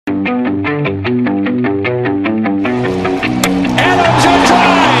Adams a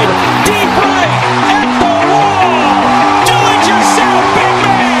drive, deep right, at the wall. Do it yourself, big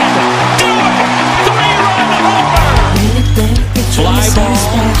man. Do it. 3-run homer. Fly ball,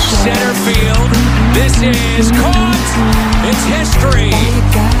 center field. This is caught. It's history.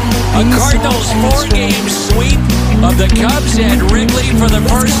 A Cardinals 4-game sweep of the Cubs at Wrigley for the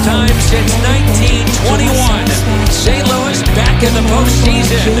first time since 1921. St. Louis back in the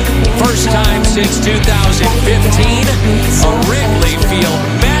postseason. First time since 2015. A Wrigley Field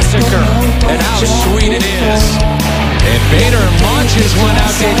massacre. And how sweet it is. And Bader launches one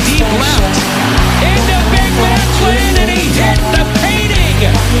out to deep left. Into big man's land, and he hit the painting.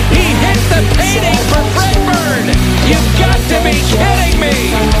 He hit the painting for Fred Bird. You've got to be kidding me.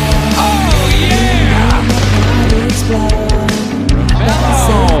 Oh, yeah.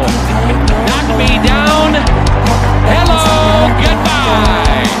 Hello. Knock me down. Hello.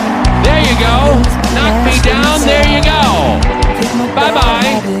 Goodbye. There you go. Knock me down. There you go.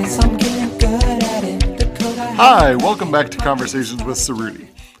 Bye-bye. Hi, welcome back to Conversations with Cerruti.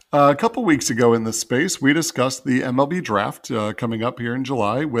 A couple weeks ago in this space, we discussed the MLB draft coming up here in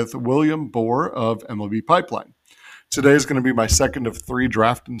July with William Bohr of MLB Pipeline. Today is going to be my second of 3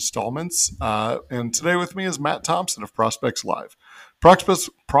 draft installments, and today with me is Matt Thompson of Prospects Live.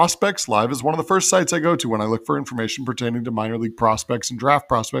 Prospects Live is one of the first sites I go to when I look for information pertaining to minor league prospects and draft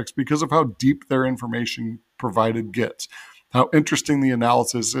prospects because of how deep their information provided gets, how interesting the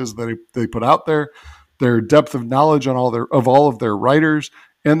analysis is that they put out there, their depth of knowledge on all of their writers,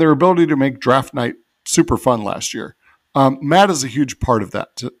 and their ability to make draft night super fun last year. Matt is a huge part of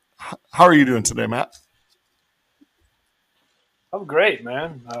that. How are you doing today, Matt? I'm great,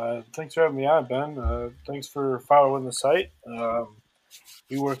 man. Thanks for having me on, Ben. Thanks for following the site.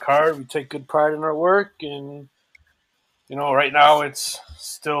 We work hard. We take good pride in our work. And, right now it's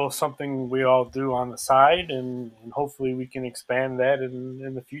still something we all do on the side. And hopefully we can expand that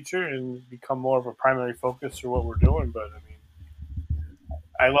in the future and become more of a primary focus for what we're doing. But,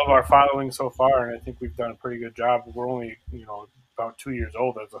 I love our following so far, and I think we've done a pretty good job. We're only, about 2 years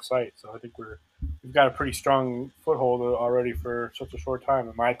old as a site, so I think we've got a pretty strong foothold already for such a short time.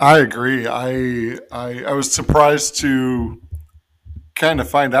 In my opinion. I agree. I was surprised to kind of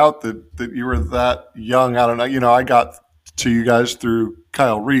find out that you were that young. I don't know. I got to you guys through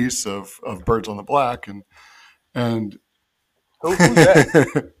Kyle Reese of Birds on the Black, and who's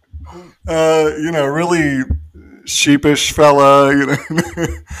that? Really sheepish fella,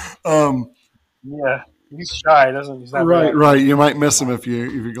 Yeah, he's shy, he's not right. You might miss him if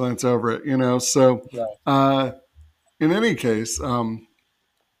you glance over it, So, right. In any case,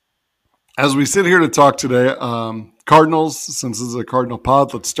 as we sit here to talk today, Cardinals, since this is a Cardinal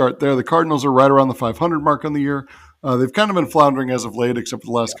pod, let's start there. The Cardinals are right around the 500 mark on the year. They've kind of been floundering as of late, except for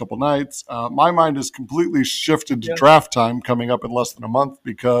the last couple nights. My mind has completely shifted to draft time coming up in less than a month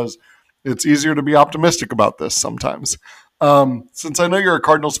because it's easier to be optimistic about this sometimes. Since I know you're a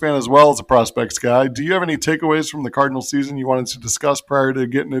Cardinals fan as well as a prospects guy, do you have any takeaways from the Cardinals season you wanted to discuss prior to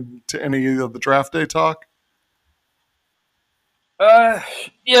getting into any of the draft day talk? Yeah,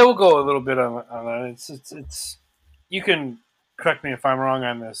 we'll go a little bit on that. It's you can correct me if I'm wrong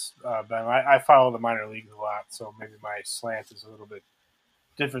on this, Ben. I follow the minor leagues a lot, so maybe my slant is a little bit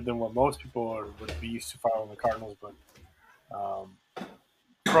different than what most people would be used to following the Cardinals. But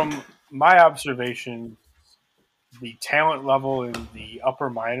from my observation, the talent level in the upper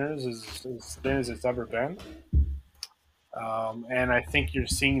minors is as thin as it's ever been. And I think you're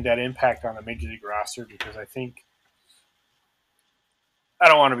seeing that impact on the major league roster because I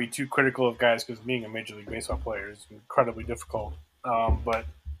don't want to be too critical of guys because being a major league baseball player is incredibly difficult. But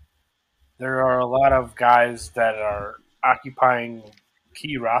there are a lot of guys that are occupying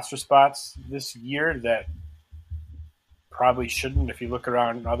key roster spots this year that probably shouldn't. If you look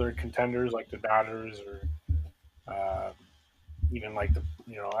around other contenders like the Dodgers or even like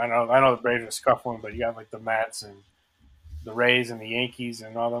I know the Braves are scuffling, but you got like the Mets and the Rays and the Yankees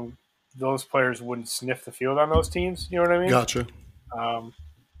and all them. Those players wouldn't sniff the field on those teams. You know what I mean? Gotcha.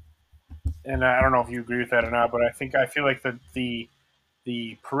 And I don't know if you agree with that or not, but I feel like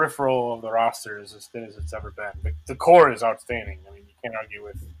the peripheral of the roster is as thin as it's ever been. The core is outstanding. I mean, you can't argue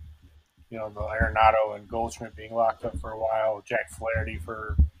with the Arenado and Goldschmidt being locked up for a while, Jack Flaherty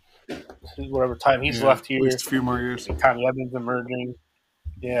for whatever time he's left here. At least a few more years. Tommy Evans emerging.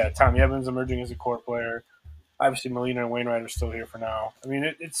 Yeah, Tommy Evans emerging as a core player. Obviously, Molina and Wainwright are still here for now. I mean,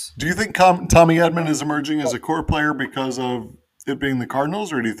 it's. Do you think Tommy Edman is emerging as a core player because of it being the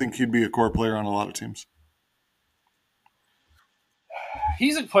Cardinals, or do you think he'd be a core player on a lot of teams?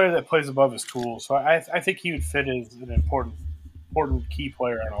 He's a player that plays above his tools, so I think he would fit as an important important key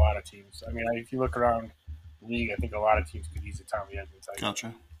player on a lot of teams. I mean, if you look around the league, I think a lot of teams could use a Tommy Edmonds.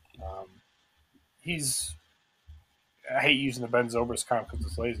 Gotcha. He's I hate using the Ben Zobrist comp because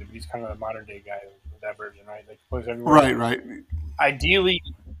it's lazy, but he's kind of the modern day guy with that version, right? Like he plays everywhere. Right. Ideally,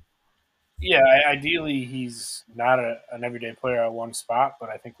 ideally he's not an everyday player at one spot, but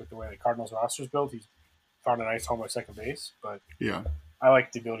I think with the way the Cardinals roster is built, he's found a nice home at second base. But Yeah. I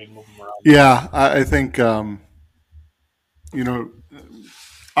like the ability to move him around. Yeah, I think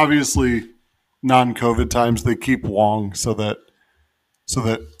obviously non-COVID times they keep Wong so that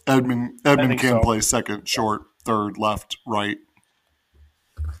Edmund can so. play second, short, third, left, right.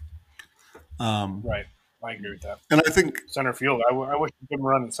 Right. I agree with that. And I think Center field, I wish he could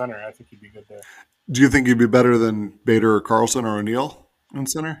run in center. I think he'd be good there. Do you think he'd be better than Bader or Carlson or O'Neill in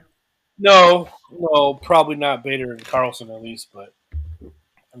center? No, probably not Bader and Carlson at least, but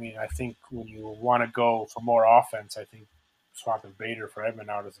I mean, I think when you want to go for more offense, I think swapping Bader for Edmund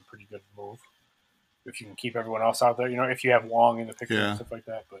out is a pretty good move. If you can keep everyone else out there, if you have Wong in the picture and stuff like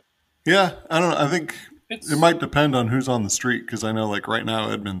that. But yeah, I don't know. I think it might depend on who's on the street because I know, like right now,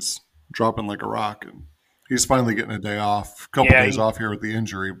 Edmund's dropping like a rock, and he's finally getting a day off, a couple days off here with the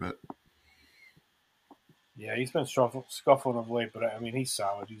injury, but. Yeah, he's been scuffling of late, but I mean, he's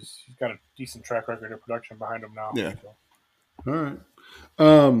solid. He's got a decent track record of production behind him now. Yeah. So. All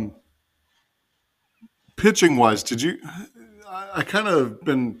right. Pitching wise, I kind of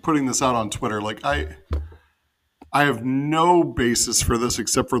been putting this out on Twitter. Like I have no basis for this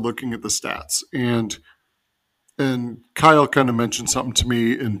except for looking at the stats. And Kyle kind of mentioned something to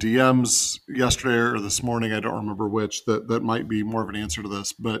me in DMs yesterday or this morning. I don't remember which that might be more of an answer to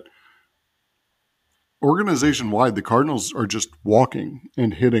this, but organization wide, the Cardinals are just walking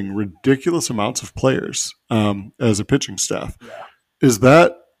and hitting ridiculous amounts of players as a pitching staff. Yeah. Is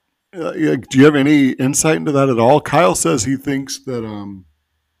that, do you have any insight into that at all? Kyle says he thinks that,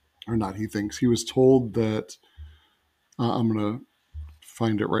 or not he thinks, he was told that, I'm going to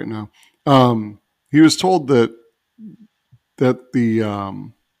find it right now. He was told that the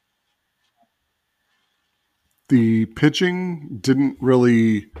pitching didn't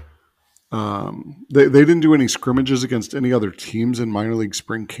really, they didn't do any scrimmages against any other teams in minor league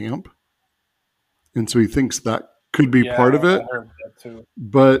spring camp. And so he thinks that could be part of it. I heard that too.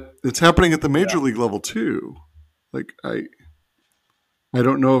 But it's happening at the major league level too. Like I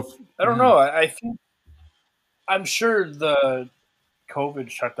don't know if I don't know. I'm sure the COVID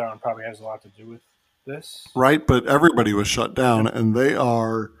shutdown probably has a lot to do with this. Right, but everybody was shut down and they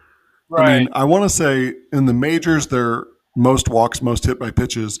are right. I mean, I want to say in the majors they're most walks, most hit by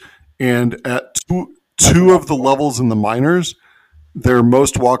pitches, and at two of the levels in the minors, they're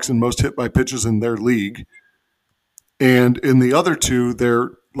most walks and most hit by pitches in their league. And in the other two,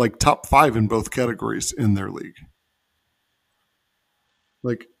 they're like top 5 in both categories in their league.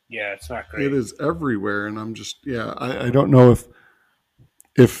 Like, yeah, it's not great. It is everywhere, and I'm just, I don't know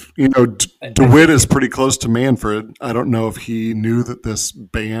if DeWitt is pretty close to Manfred. I don't know if he knew that this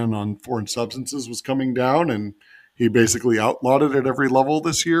ban on foreign substances was coming down, and he basically outlawed it at every level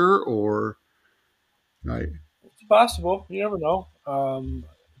this year, or it's possible. You never know.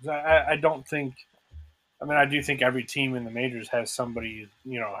 I don't think. I mean, I do think every team in the majors has somebody,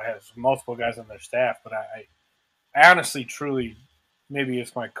 has multiple guys on their staff. But I honestly, truly, maybe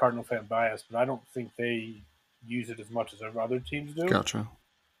it's my Cardinal fan bias, but I don't think they use it as much as other teams do. Gotcha.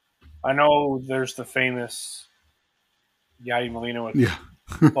 I know there's the famous Yadi Molina with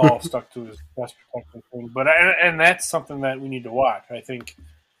the ball stuck to his chest protector thing, but and that's something that we need to watch. I think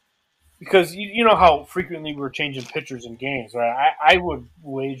because you know how frequently we're changing pitchers in games, right? I would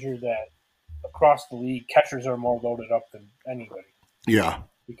wager that across the league, catchers are more loaded up than anybody. Yeah,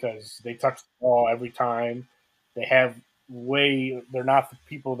 because they touch the ball every time. They have they're not the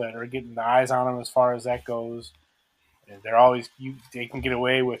people that are getting the eyes on them as far as that goes. And they're always they can get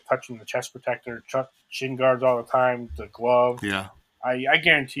away with touching the chest protector, shin guards all the time, the glove. Yeah, I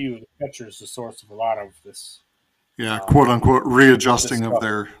guarantee you, the catcher is the source of a lot of this. Yeah, quote unquote readjusting of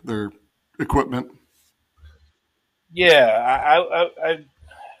their equipment. Yeah,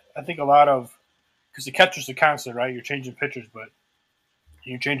 I think a lot of because the catcher's the constant, right? You're changing pitchers, but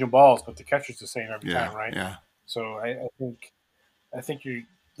you're changing balls, but the catcher's the same every time, right? Yeah. So I think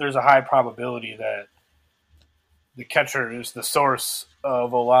there's a high probability that the catcher is the source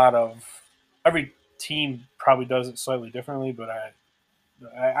of a lot of every team probably does it slightly differently, but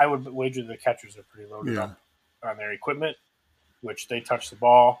I would wager the catchers are pretty loaded up on their equipment, which they touch the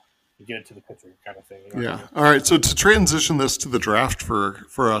ball and get it to the pitcher kind of thing. Yeah. All right. So to transition this to the draft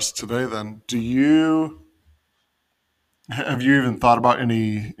for us today, then, do you Have you even thought about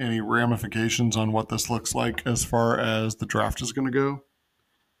any ramifications on what this looks like as far as the draft is going to go?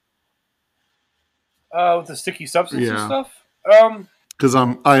 With the sticky substance and Yeah, stuff. because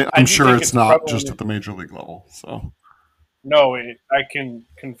I'm I do sure think it's it's not just prevalent. at the major league level. So No, I can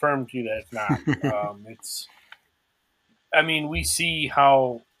confirm to you that it's not. It's. I mean, we see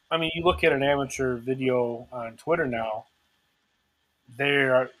how. I mean, you look at an amateur video on Twitter now.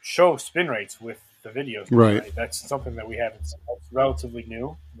 They show spin rates with the videos now, right, right? That's something that we haven't seen. That's relatively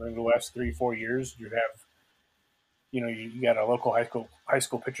new. In the last 3-4 years, you have, you got a local high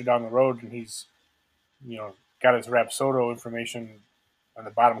school pitcher down the road, and he's, got his Rapsodo information on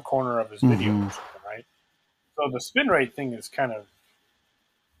the bottom corner of his video hmm or something, right? So the spin rate thing is kind of,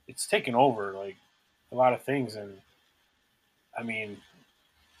 it's taken over like a lot of things, and I mean,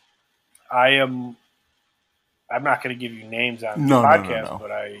 I am. I'm not going to give you names on this no, no, no, podcast, no,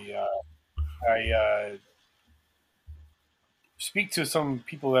 but I speak to some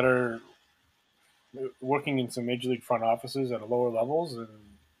people that are working in some major league front offices at lower levels, and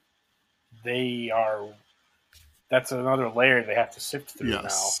they are. That's another layer they have to sift through now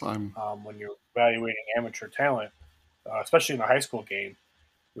yes, I'm when you're evaluating amateur talent, especially in the high school game,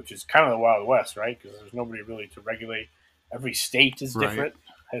 which is kind of the Wild West, right? Because there's nobody really to regulate. Every state is right, different,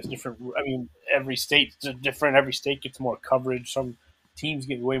 has different. I mean, every state is different. Every state gets more coverage. Some teams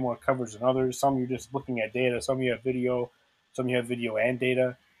get way more coverage than others. Some you're just looking at data. Some you have video. Some you have video and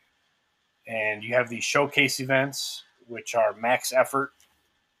data. And you have these showcase events, which are max effort.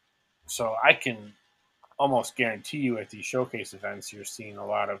 So I can almost guarantee you at these showcase events, you're seeing a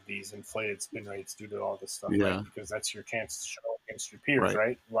lot of these inflated spin rates due to all this stuff, right? yeah, Because that's your chance to show against your peers, right,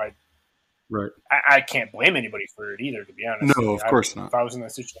 right? Like, right. I can't blame anybody for it either, to be honest. I No, mean, of course not. if I was in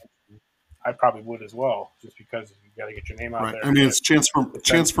that situation, I probably would as well, just because you got to get your name out Right. there. I mean, But it's chance for if Ben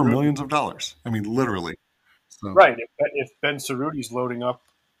chance for Cerruti, millions of dollars. I mean, literally. So right, if Ben Cerruti's loading up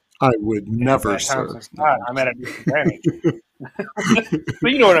I would his never, Matt sir. Thompson No, spot, I'm I'm just at a disadvantage.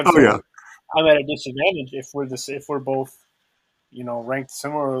 But you know what I'm oh yeah, saying? I'm at a disadvantage if we're both ranked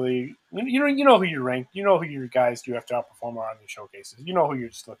similarly. You know who you're ranked. You know who your guys you have to outperform are on these showcases. You know who you're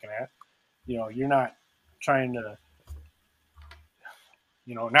just looking at. You're not trying to.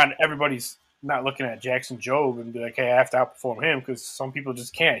 Not everybody's not looking at Jackson Jobe and be like, hey, I have to outperform him because some people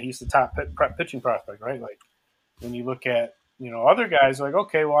just can't. He's the top pitching prospect, right? Like when you look at other guys, like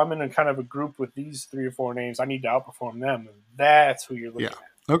okay, well I'm in a kind of a group with these 3 or 4 names. I need to outperform them, and that's who you're looking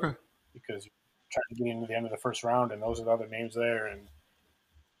yeah. at Okay. because you're trying to get into the end of the first round, and those are the other names there, and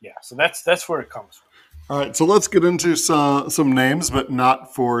yeah, so that's where it comes from. All right. So let's get into some names, but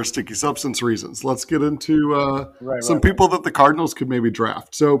not for sticky substance reasons. Let's get into some Right. people that the Cardinals could maybe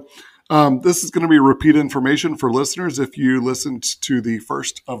draft. So this is going to be repeat information for listeners if you listened to the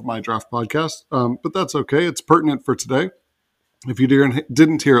first of my draft podcast, but that's okay. It's pertinent for today. If you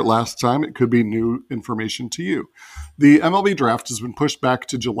didn't hear it last time, it could be new information to you. The MLB draft has been pushed back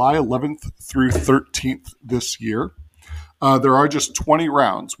to July 11th through 13th this year. There are just 20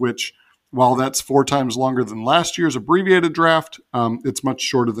 rounds, which, while that's 4 times longer than last year's abbreviated draft, it's much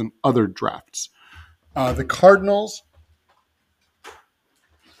shorter than other drafts. The Cardinals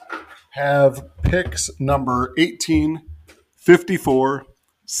have picks number 18, 54,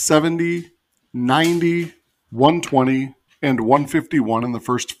 70, 90, 120, and 151 in the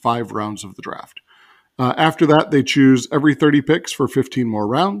first 5 rounds of the draft. After that, they choose every 30 picks for 15 more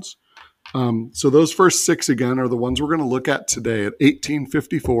rounds. So those first 6 again are the ones we're going to look at today at 18,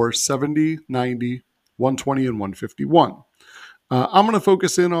 54, 70, 90, 120, and 151. I'm going to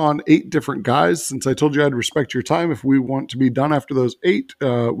focus in on 8 different guys since I told you I'd respect your time. If we want to be done after those 8,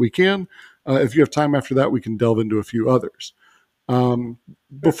 we can. If you have time after that, we can delve into a few others.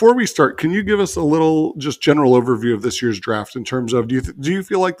 Before we start, can you give us a little just general overview of this year's draft in terms of do you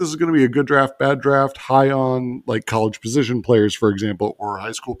feel like this is going to be a good draft, bad draft, high on like college position players, for example, or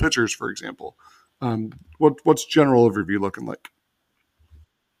high school pitchers, for example? What's general overview looking like?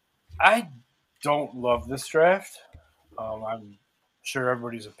 I don't love this draft. I'm sure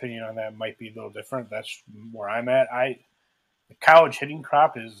everybody's opinion on that might be a little different. That's where I'm at. The college hitting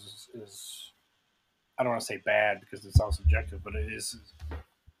crop is I don't want to say bad because it's all subjective, but it is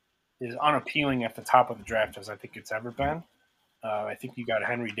unappealing at the top of the draft as I think it's ever been. I think you got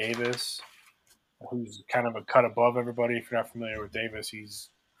Henry Davis, who's kind of a cut above everybody. If you're not familiar with Davis, he's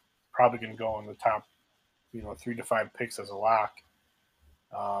probably going to go in the top, 3 to 5 picks as a lock.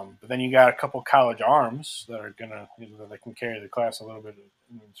 But then you got a couple college arms that are gonna that can carry the class a little bit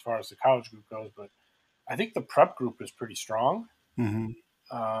as far as the college group goes. But I think the prep group is pretty strong. Mm-hmm.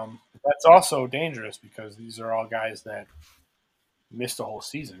 That's also dangerous because these are all guys that missed a whole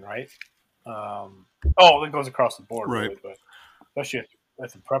season, right? It goes across the board, Right. really, but especially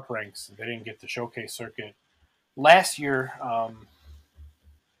at the prep ranks, they didn't get the showcase circuit last year.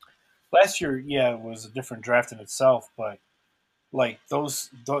 Yeah, it was a different draft in itself, but like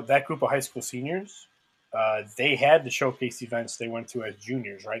that group of high school seniors, they had the showcase events they went to as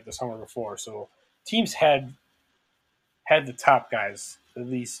juniors, right, the summer before. So teams had the top guys at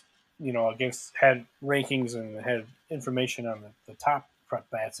least, against had rankings and had information on the top prep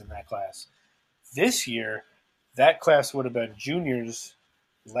bats in that class. This year, that class would have been juniors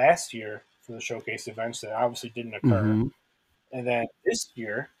last year for the showcase events that obviously didn't occur, Mm-hmm. and then this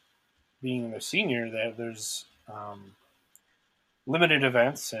year, being the senior, that there's limited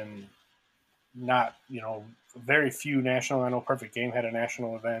events and not very few national. I know Perfect Game had a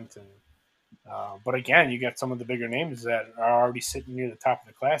national event, and but again, you got some of the bigger names that are already sitting near the top of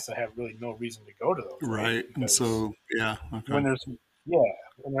the class that have really no reason to go to those, right? Right. And Because so, yeah. Okay. when there's yeah,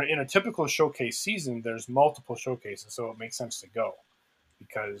 in a typical showcase season, there's multiple showcases, so it makes sense to go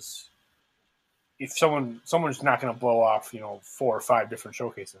because if someone's not going to blow off 4 or 5 different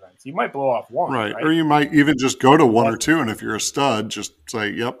showcase events, you might blow off one, Right. right? Or you might even just go to one or But two. And if you're a stud, just say,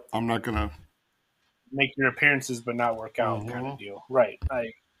 yep, I'm not going to. make your appearances but not work out kind Mhm. of deal, right?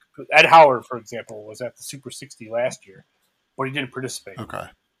 Ed Howard, for example, was at the Super 60 last year, but he didn't participate. Okay.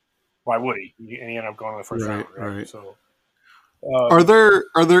 Why would he? And he ended up going to the first Right. round, right? Right. So, Are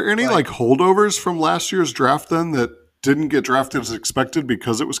there any like, like holdovers from last year's draft then that didn't get drafted as expected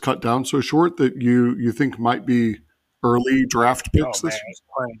because it was cut down so short that you think might be early draft oh picks man, this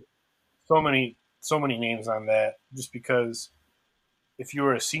there's so many names on that. Just because if you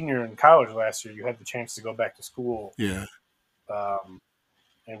were a senior in college last year, you had the chance to go back to school, year?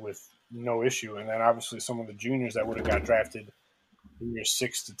 and with no issue. And then obviously some of the juniors that would have got drafted in your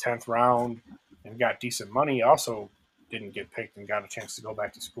 6th to 10th round and got decent money also didn't get picked and got a chance to go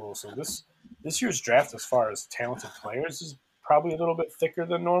back to school. So this year's draft, as far as talented players, is probably a little bit thicker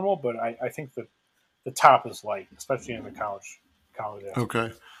than normal. But I think that the top is light, especially in the college Yeah. aspect.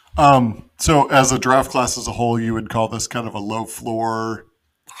 Okay. So as a draft class as a whole, you would call this kind of a low floor,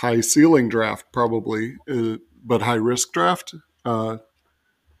 high ceiling draft, probably, but high risk draft. I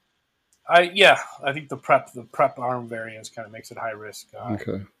think the prep arm variance kind of makes it high risk.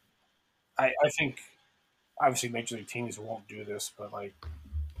 Okay. I think obviously major league teams won't do this, but like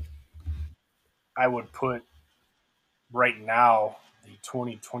I would put right now the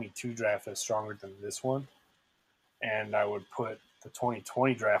 2022 draft is stronger than this one, and I would put the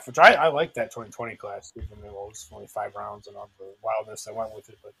 2020 draft, which I like that 2020 class, even though it was only 5 rounds and all the wildness that went with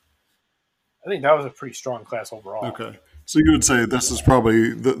it. But I think that was a pretty strong class overall. Okay. So you would say this is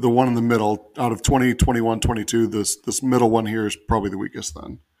probably the one in the middle out of 20, 21, 22. This middle one here is probably the weakest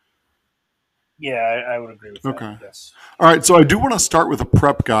then. Yeah, I would agree with that. Okay. Yes. All right, so I do want to start with a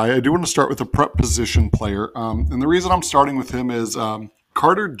prep guy. I do want to start with a prep position player. And the reason I'm starting with him is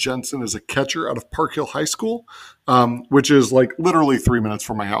Carter Jensen is a catcher out of Park Hill High School, which is like literally 3 minutes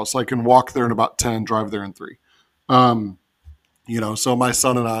from my house. I can walk there in about 10, drive there in 3. So my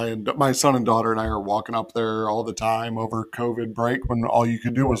son and daughter and I are walking up there all the time over COVID break when all you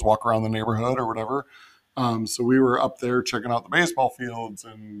could do was walk around the neighborhood or whatever. So we were up there checking out the baseball fields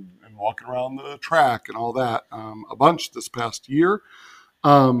and walking around the track and all that a bunch this past year.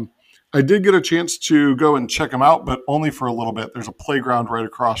 I did get a chance to go and check them out, but only for a little bit. There's a playground right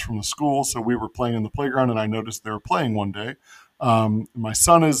across from the school, so we were playing in the playground, and I noticed they were playing one day. My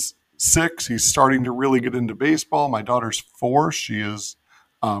son is 6. He's starting to really get into baseball. My daughter's 4. She is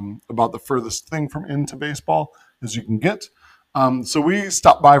about the furthest thing from into baseball as you can get. So we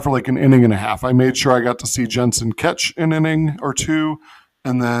stopped by for like an inning and a half. I made sure I got to see Jensen catch an inning or two,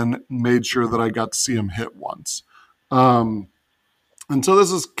 and then made sure that I got to see him hit once. And so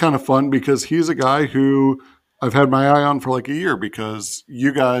this is kind of fun because he's a guy who I've had my eye on for like a year because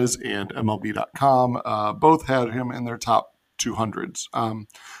you guys and MLB.com both had him in their top 200s.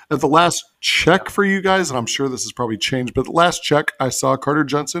 At the last check for you guys, and I'm sure this has probably changed, but the last check I saw Carter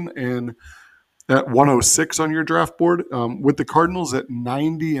Jensen at 106 on your draft board with the Cardinals at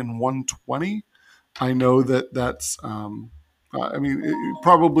 90 and 120. I know that's,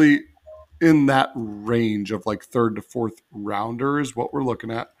 probably in that range of like 3rd to 4th rounder is what we're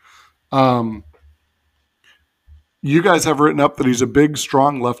looking at. You guys have written up that he's a big,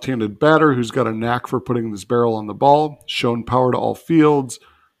 strong left-handed batter who's got a knack for putting his barrel on the ball, shown power to all fields.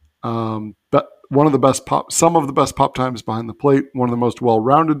 But some of the best pop times behind the plate, one of the most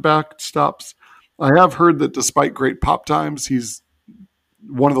well-rounded backstops. I have heard that despite great pop times, he's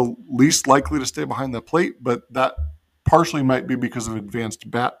one of the least likely to stay behind the plate, but that partially might be because of advanced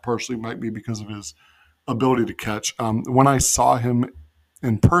bat, partially might be because of his ability to catch. When I saw him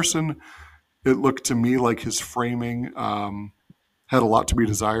in person, it looked to me like his framing had a lot to be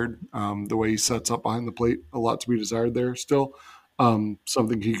desired. The way he sets up behind the plate, a lot to be desired there still.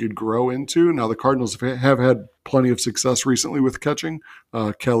 Something he could grow into. Now, the Cardinals have had plenty of success recently with catching,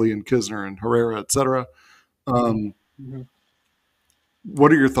 Kelly and Kisner and Herrera, etc. What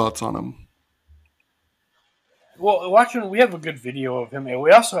are your thoughts on him? Well, we have a good video of him, and we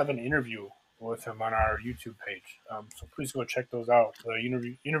also have an interview with him on our YouTube page. So please go check those out.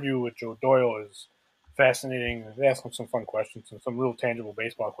 The interview with Joe Doyle is fascinating. They ask him some fun questions and some real tangible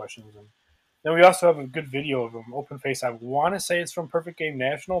baseball questions. And then we also have a good video of him, open face. I want to say it's from Perfect Game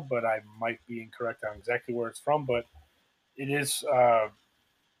National, but I might be incorrect on exactly where it's from. But it is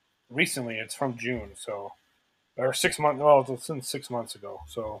recently. It's from June, or 6 months. Well, it's since 6 months ago.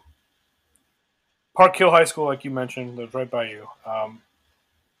 So Park Hill High School, like you mentioned, lives right by you.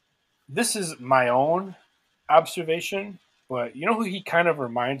 This is my own observation, but you know who he kind of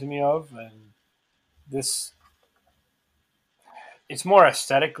reminds me of, and this. It's more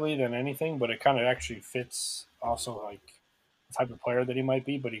aesthetically than anything, but it kind of actually fits also like the type of player that he might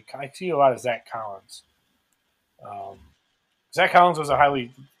be. But I see a lot of Zach Collins. Zach Collins was a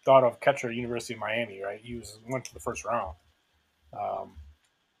highly thought of catcher at University of Miami, right? He went to the first round.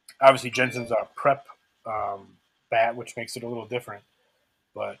 Obviously, Jensen's a prep bat, which makes it a little different.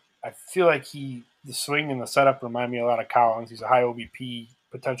 But I feel like the swing and the setup remind me a lot of Collins. He's a high OBP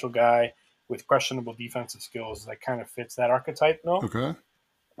potential guy with questionable defensive skills that kind of fits that archetype, no? Okay.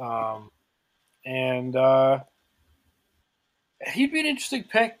 And he'd be an interesting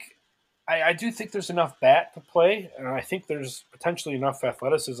pick. I do think there's enough bat to play, and I think there's potentially enough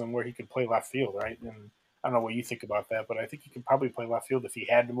athleticism where he could play left field, right? And I don't know what you think about that, but I think he could probably play left field if he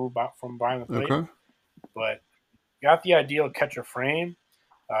had to move out from behind the plate. Okay. But got the ideal catcher frame.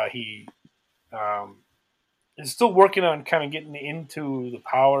 He is still working on kind of getting into the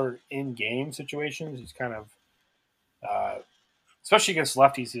power in game situations. He's kind of, especially against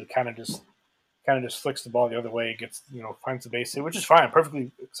lefties, he kind of just flicks the ball the other way, finds the base hit, which is fine,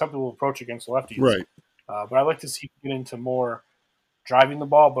 perfectly acceptable approach against lefties. Right. But I like to see him get into more driving the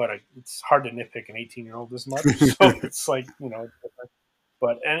ball, but it's hard to nitpick an 18-year-old this much. So it's like,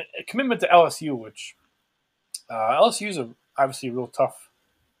 but and a commitment to LSU, which LSU is obviously real tough.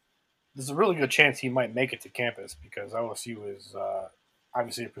 There's a really good chance he might make it to campus because LSU is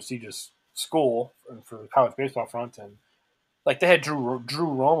obviously a prestigious school for the college baseball front, and like they had Drew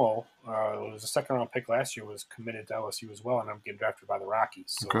Romo, who was a second-round pick last year, was committed to LSU as well, and I'm getting drafted by the Rockies.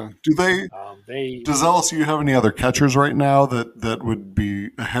 So, okay. Does LSU have any other catchers right now that would be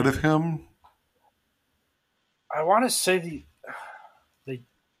ahead of him? I want to say they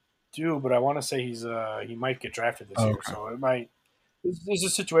do, but I want to say he might get drafted this year, so it might. There's a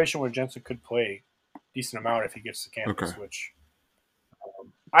situation where Jensen could play a decent amount if he gets to campus, which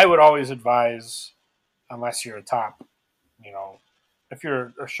I would always advise, unless you're a top, if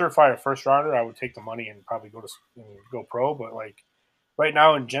you're a surefire first rounder, I would take the money and probably go pro. But like right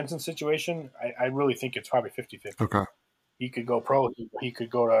now in Jensen's situation, I really think it's probably 50-50. Okay. He could go pro. He could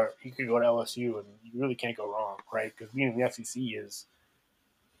go to LSU, and you really can't go wrong, right? Because being in the SEC is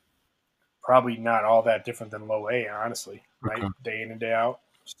probably not all that different than low A, honestly, right? Day in and day out.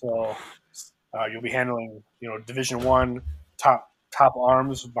 So you'll be handling, Division I top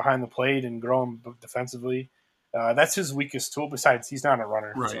arms behind the plate and growing defensively. That's his weakest tool. Besides, he's not a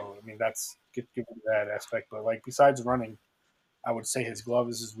runner, right. So I mean that's give him that aspect. But like besides running, I would say his glove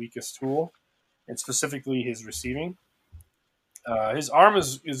is his weakest tool, and specifically his receiving. His arm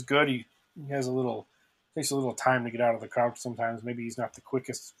is good. He has takes a little time to get out of the crouch sometimes. Maybe he's not the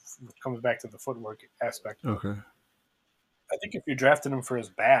quickest. It comes back to the footwork aspect. Okay. I think if you're drafting him for his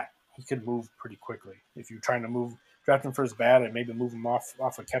bat, he could move pretty quickly. If you're trying to draft him for his bat and maybe move him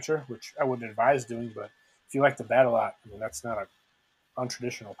off a catcher, which I wouldn't advise doing, but if you like the bat a lot, that's not an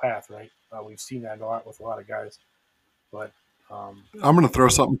untraditional path, right? We've seen that a lot with a lot of guys. But I'm going to throw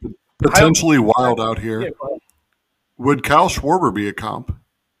something potentially wild out here. Yeah, would Kyle Schwarber be a comp?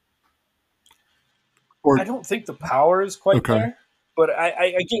 I don't think the power is quite there, but I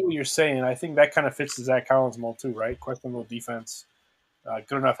get what you're saying. I think that kind of fits the Zach Collins mold too, right? Questionable defense,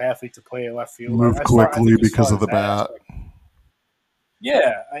 good enough athlete to play left field. Move quickly because of the bat.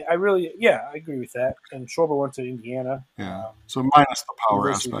 Yeah, I agree with that. And Schwarber went to Indiana. Yeah, so minus the power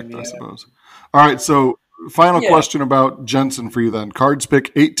aspect, I suppose. All right, so final question about Jensen for you then. Cards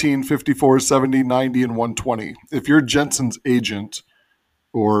pick 18, 54, 70, 90, and 120. If you're Jensen's agent,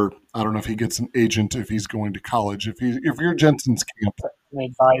 or I don't know if he gets an agent if he's going to college. If you're Jensen's camp, an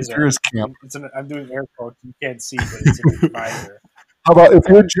advisor. If you're his camp, I'm doing air quotes. You can't see, but it's an advisor. How about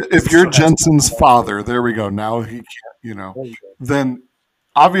if you're Jensen's father? There we go. Now he can't. Then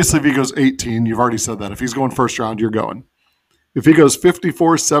obviously, if he goes 18, you've already said that. If he's going first round, you're going. If he goes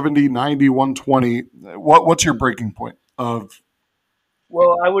 54, 70, 90, 120, what's your breaking point of?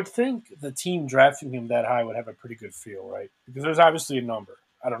 Well, I would think the team drafting him that high would have a pretty good feel, right? Because there's obviously a number.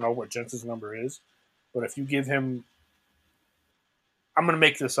 I don't know what Jensen's number is, but if you give him, I'm going to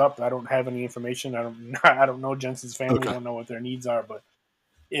make this up. I don't have any information. I don't know Jensen's family. Okay. I don't know what their needs are. But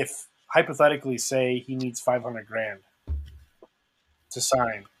if hypothetically, say he needs $500,000 to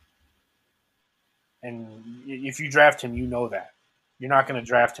sign, and if you draft him, you know that you're not going to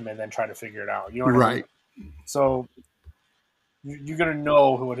draft him and then try to figure it out. You know what I mean? So you're going to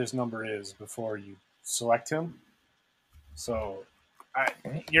know what his number is before you select him. So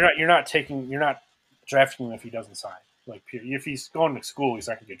you're not drafting him if he doesn't sign. Like if he's going to school, he's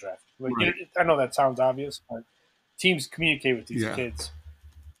not going to get drafted. Like, Right. I know that sounds obvious, but teams communicate with these kids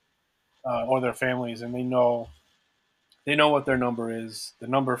or their families, and they know what their number is. The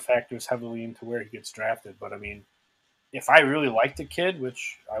number factors heavily into where he gets drafted. But I mean, if I really liked the kid,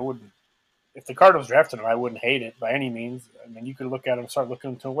 which I wouldn't, if the Cardinals drafted him, I wouldn't hate it by any means. I mean, you could look at him, start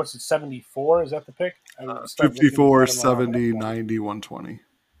looking into what's it, 74? Is that the pick? 54, 70, 90, 120.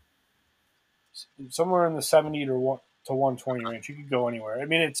 Somewhere in the 70 to 120 range. You could go anywhere. I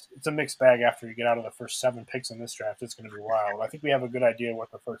mean, it's a mixed bag after you get out of the first 7 picks in this draft. It's going to be wild. I think we have a good idea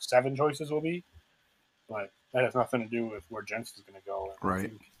what the first 7 choices will be, but that has nothing to do with where Jensen's going to go.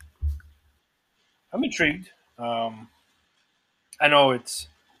 Right. I'm intrigued. I know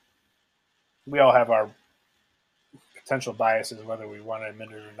we all have our potential biases, whether we want to admit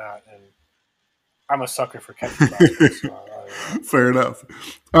it or not, and I'm a sucker for catching biases. Fair enough.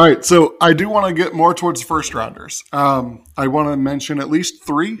 All right, so I do want to get more towards first rounders. I want to mention at least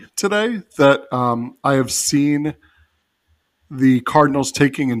 3 today that I have seen the Cardinals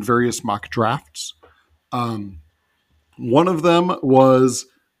taking in various mock drafts. One of them was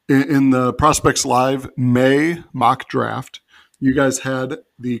in the Prospects Live May mock draft. You guys had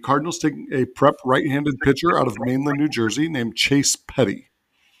the Cardinals taking a prep right-handed pitcher out of Mainland, New Jersey named Chase Petty.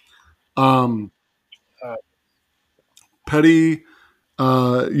 Petty,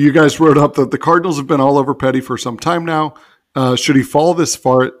 you guys wrote up that the Cardinals have been all over Petty for some time now. Should he fall this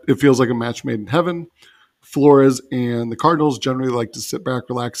far, it feels like a match made in heaven. Flores and the Cardinals generally like to sit back,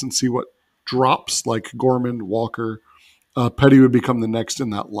 relax, and see what drops, like Gorman, Walker. Petty would become the next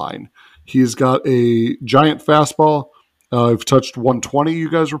in that line. He's got a giant fastball. I've touched 120, you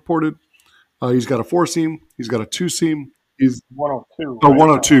guys reported. He's got a 4-seam. He's got a 2-seam. He's 102. Oh,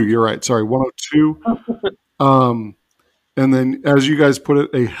 102. You're right. Sorry, 102. And then, as you guys put it,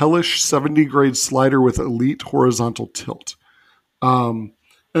 a hellish 70-grade slider with elite horizontal tilt. And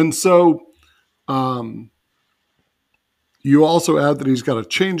so you also add that he's got a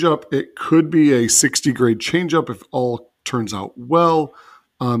changeup. It could be a 60-grade changeup if all turns out well.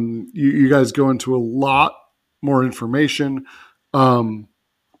 You guys go into a lot more information. You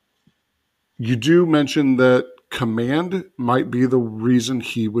do mention that command might be the reason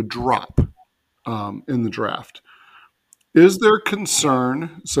he would drop in the draft. Is there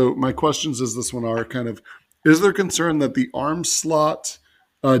concern? So my questions is this one are kind of, is there concern that the arm slot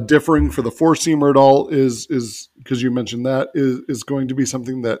differing for the 4-seamer at all is because you mentioned that is going to be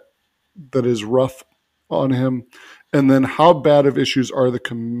something that is rough on him? And then how bad of issues are the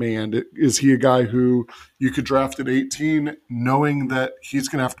command? Is he a guy who you could draft at 18 knowing that he's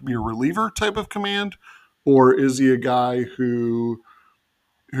going to have to be a reliever type of command? Or is he a guy who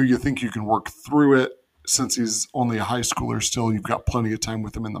you think you can work through it since he's only a high schooler still? You've got plenty of time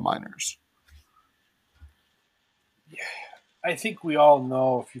with him in the minors. Yeah, I think we all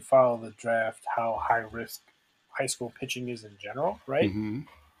know if you follow the draft how high risk high school pitching is in general, right? Mm-hmm.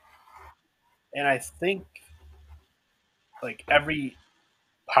 And I think like every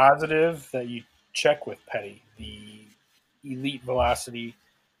positive that you check with Petty, the elite velocity,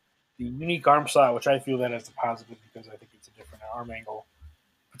 the unique arm slot, which I feel that as a positive because I think it's a different arm angle,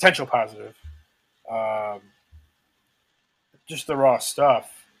 potential positive. Just the raw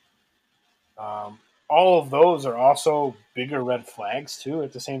stuff. All of those are also bigger red flags too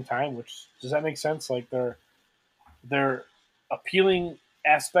at the same time, which does that make sense? Like they're appealing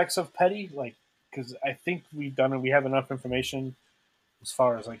aspects of Petty, like because I think we have enough information as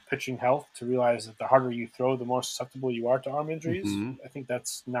far as like pitching health to realize that the harder you throw, the more susceptible you are to arm injuries. Mm-hmm. I think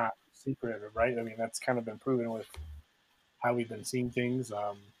that's not secret, right? I mean, that's kind of been proven with how we've been seeing things.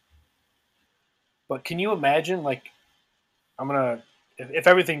 But can you imagine, like, if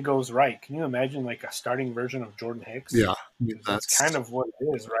everything goes right, can you imagine like a starting version of Jordan Hicks? Yeah, that's kind of what it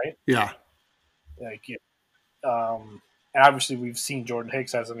is, right? Yeah. Like, And obviously, we've seen Jordan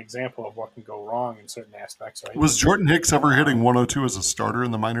Hicks as an example of what can go wrong in certain aspects, right? Was Jordan Hicks ever hitting 102 as a starter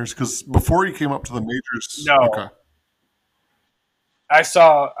in the minors? Because before he came up to the majors, No. okay. I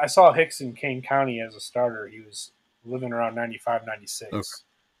saw Hicks in Kane County as a starter. He was living around 95, 96. Okay.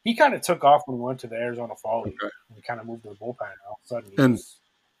 He kind of took off when we went to the Arizona Fall League. Okay. And kind of moved to the bullpen. And all of a sudden, he And was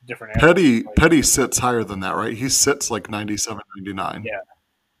different. animal. Petty sits higher than that, right? He sits like 97, 99. Yeah.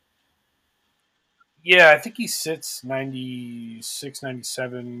 Yeah, I think he sits 96,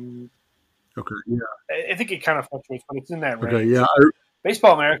 97. Okay. Yeah. I think it kind of fluctuates, but it's in that range. Okay. Yeah.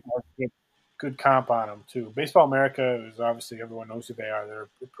 Baseball America has a good comp on them, too. Baseball America is obviously, everyone knows who they are. They're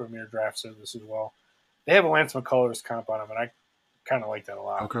a premier draft service as well. They have a Lance McCullers comp on them, and I kind of like that a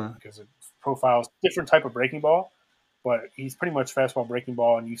lot. Okay. Because it profiles different type of breaking ball, but he's pretty much fastball breaking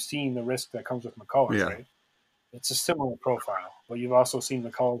ball, and you've seen the risk that comes with McCullers, right? It's a similar profile, but you've also seen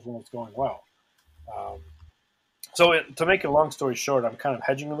McCullers when it's going well. To make a long story short, I'm kind of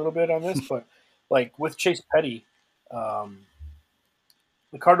hedging a little bit on this, but like with Chase Petty,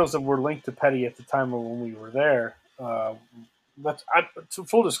 the Cardinals that were linked to Petty at the time of when we were there.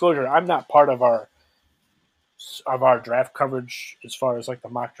 Full disclosure, I'm not part of our draft coverage as far as like the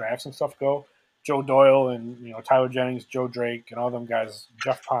mock drafts and stuff go. Joe Doyle and Tyler Jennings, Joe Drake, and all them guys.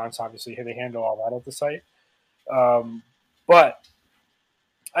 Jeff Ponce, obviously, they handle all that at the site. But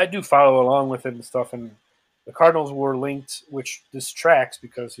I do follow along with it and stuff, and the Cardinals were linked, which this tracks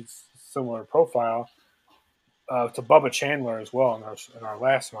because it's a similar profile, to Bubba Chandler as well in our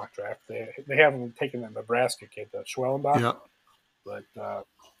last mock draft. They haven't taken the Nebraska kid, the Schwellenbach. Yeah.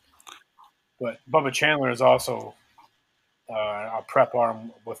 But Bubba Chandler is also a prep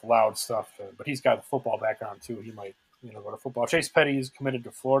arm with loud stuff, but he's got a football background too. He might go to football. Chase Petty is committed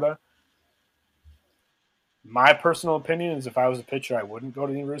to Florida. My personal opinion is if I was a pitcher, I wouldn't go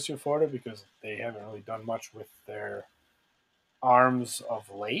to the University of Florida because they haven't really done much with their arms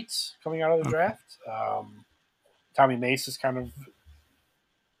of late coming out of the draft. Tommy Mace is kind of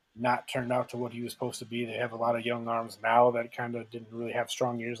not turned out to what he was supposed to be. They have a lot of young arms now that kind of didn't really have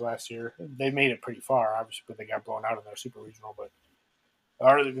strong years last year. They made it pretty far, obviously, but they got blown out in their super regional,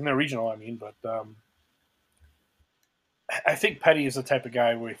 or in their regional, I mean. But I think Petty is the type of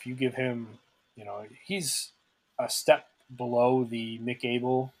guy where if you give him, he's a step below the Mick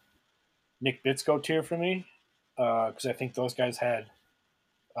Abel, Nick Bitsko tier for me, because I think those guys had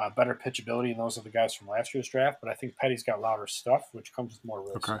better pitchability, and those are the guys from last year's draft. But I think Petty's got louder stuff, which comes with more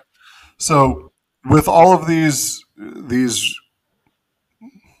risk. Okay. So with all of these, you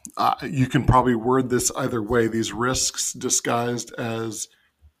can probably word this either way. These risks disguised as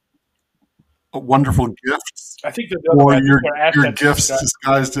wonderful gifts, I think or your gifts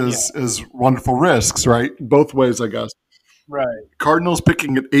disguised as wonderful risks, right? Both ways, I guess. Right. Cardinals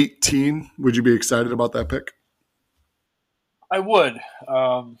picking at 18. Would you be excited about that pick? I would.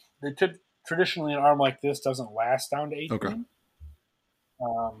 Traditionally, an arm like this doesn't last down to 18. Okay.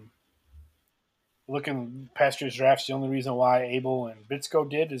 Looking past year's drafts, the only reason why Abel and Bitsko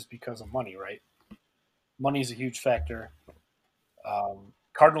did is because of money, right? Money is a huge factor.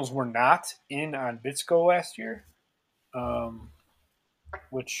 Cardinals were not in on Bitsko last year,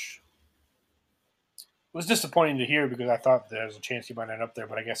 which was disappointing to hear because I thought there was a chance he might end up there,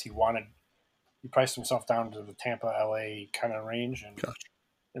 but I guess he priced himself down to the Tampa, LA kind of range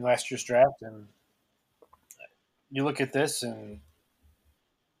in last year's draft. And you look at this, and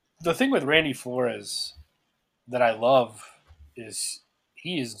the thing with Randy Flores that I love is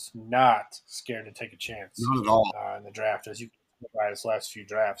he is not scared to take a chance. Not at all. In the draft, as you can see by his last few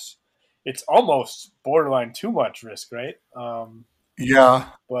drafts. It's almost borderline too much risk, right? Yeah.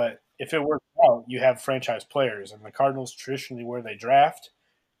 But if it works out, you have franchise players, and the Cardinals traditionally where they draft.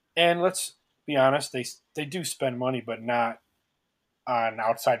 And let's be honest, they do spend money, but not on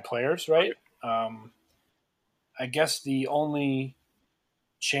outside players, right? I guess the only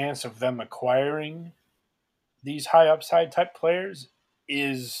chance of them acquiring these high upside type players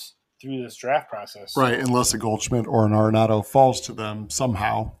is through this draft process. Right, unless a Goldschmidt or an Arenado falls to them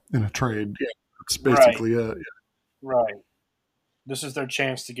somehow in a trade. Yeah, that's basically it. Yeah. Right. This is their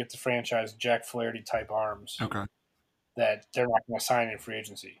chance to get the franchise Jack Flaherty type arms. Okay. That they're not going to sign in free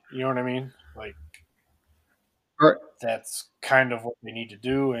agency. You know what I mean? Like, right. That's kind of what they need to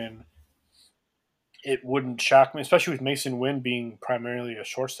do, and it wouldn't shock me, especially with Mason Wynn being primarily a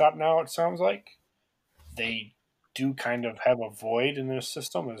shortstop now, it sounds like. They do kind of have a void in their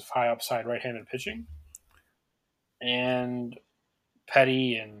system as high upside right-handed pitching. And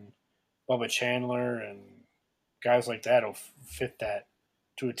Petty and Bubba Chandler and guys like that will fit that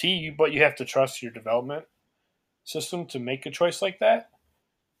to a T, but you have to trust your development system to make a choice like that.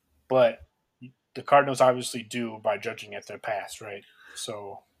 But the Cardinals obviously do by judging at their past, right?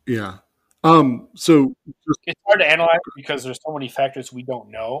 So Yeah. So just it's hard to analyze because there's so many factors we don't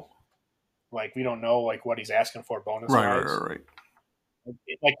know. Like we don't know like what he's asking for bonus wise. right.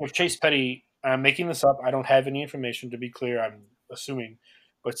 Like with Chase Petty, I'm making this up. I don't have any information to be clear. I'm assuming,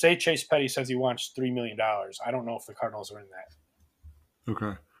 but say Chase Petty says he wants $3 million. I don't know if the Cardinals are in that.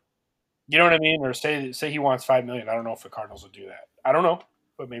 Okay. You know what I mean? Or say he wants $5 million. I don't know if the Cardinals would do that. I don't know,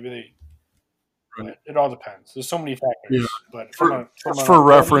 but maybe they. Right. It all depends. There's so many factors. Yeah. But For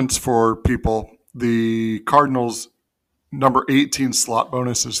reference for people, the Cardinals number 18 slot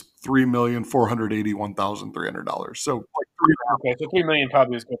bonus is $3,481,300. So like okay, so $3 million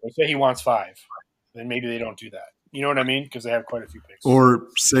probably is good. But say he wants 5, then maybe they don't do that. You know what I mean? Because they have quite a few picks. or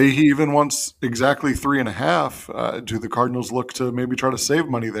say he even wants exactly 3.5. Do the Cardinals look to maybe try to save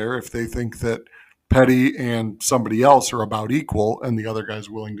money there if they think that Petty and somebody else are about equal and the other guy's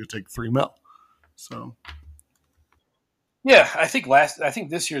willing to take $3 million? So yeah, I think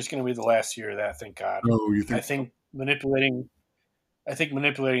this year is going to be the last year of that. Thank God. oh, you think? I think manipulating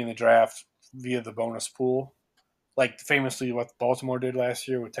the draft via the bonus pool, like famously what Baltimore did last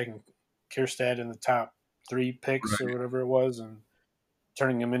year with taking Kierstad in the top 3 picks or whatever it was, and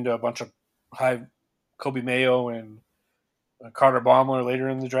turning him into a bunch of high Kobe Mayo and Carter Baumler later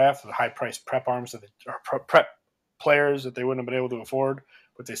in the draft, the high-priced prep arms or prep players that they wouldn't have been able to afford,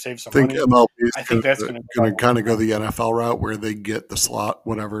 but they saved some money. MLB is I think that's going to kind of go the NFL route where they get the slot,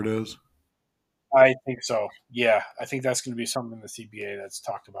 whatever it is. I think so. Yeah, I think that's going to be something in the CBA that's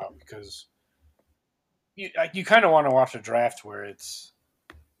talked about because you kind of want to watch a draft where it's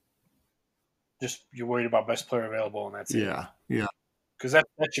just you're worried about best player available and that's it. Yeah. Because that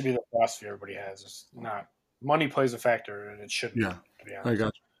should be the philosophy everybody has. It's not money plays a factor and it shouldn't. Yeah, to be honest. I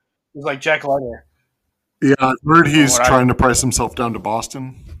got you. It's like Jack Leiter. Yeah, I've heard he's trying to price himself down to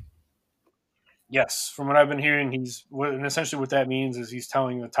Boston. Yes, from what I've been hearing, and essentially what that means is he's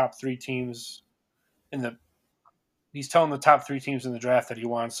telling the top 3 teams in the draft that he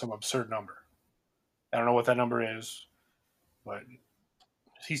wants some absurd number. I don't know what that number is, but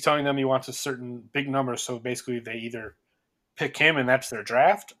he's telling them he wants a certain big number. So basically, they either pick him and that's their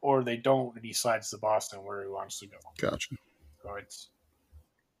draft, or they don't and he slides to Boston where he wants to go. Gotcha. So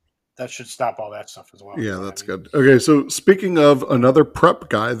that should stop all that stuff as well. Yeah, that's good. Okay, so speaking of another prep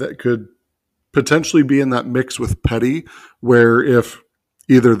guy that could potentially be in that mix with Petty, where if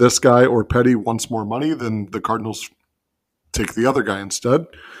either this guy or Petty wants more money, then the Cardinals take the other guy instead.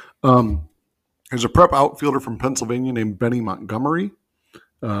 There's a prep outfielder from Pennsylvania named Benny Montgomery.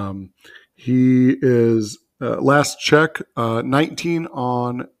 He is, last check, 19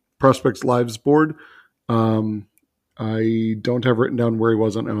 on Prospects Live's board. I don't have written down where he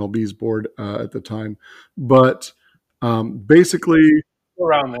was on MLB's board at the time, but basically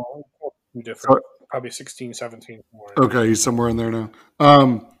around there, different, probably 16, 17. Okay, he's somewhere in there now.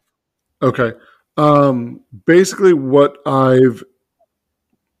 Okay. Basically what I've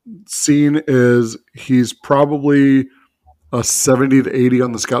seen is he's probably a 70 to 80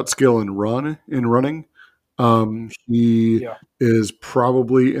 on the scout scale in running. He is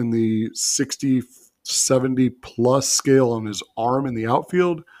probably in the 60, 70 plus scale on his arm in the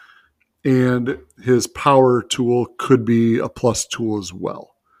outfield, and his power tool could be a plus tool as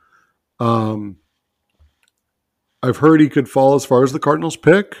well. I've heard he could fall as far as the Cardinals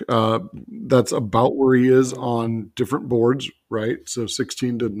pick. That's about where he is on different boards, right? So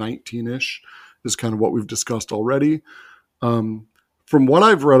 16 to 19-ish is kind of what we've discussed already. From what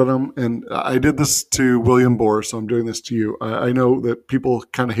I've read on him, and I did this to William Bohr, so I'm doing this to you. I know that people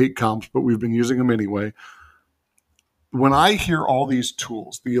kind of hate comps, but we've been using them anyway. When I hear all these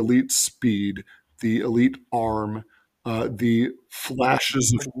tools, the elite speed, the elite arm, the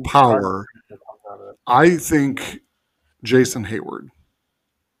flashes of power, I think Jason Hayward.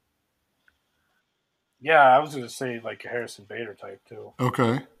 Yeah, I was going to say like a Harrison Bader type too.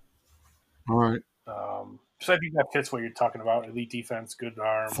 Okay. All right. So I think that fits what you're talking about. Elite defense, good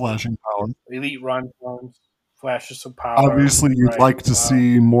arm. Flashing power. Elite run, flashes some power. Obviously, you'd like to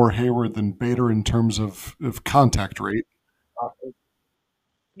see more Hayward than Bader in terms of contact rate.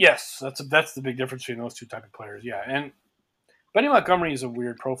 Yes, that's the big difference between those two type of players. Yeah, and Benny Montgomery is a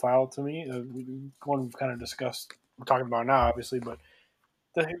weird profile to me. One we've kind of discussed. We're talking about now, obviously, but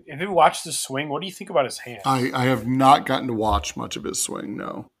if you watch the swing, what do you think about his hand? I have not gotten to watch much of his swing.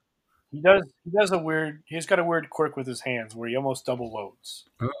 No. He does a weird. He's got a weird quirk with his hands where he almost double loads.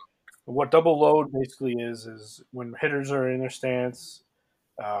 Oh. What double load basically is when hitters are in their stance.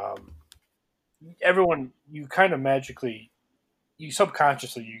 Everyone, you kind of magically, you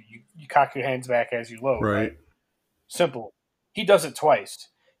subconsciously, you cock your hands back as you load. Right. Simple. He does it twice.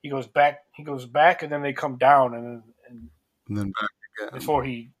 he goes back, and then they come down, and then back again before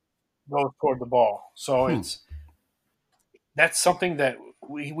he goes toward the ball. So that's something that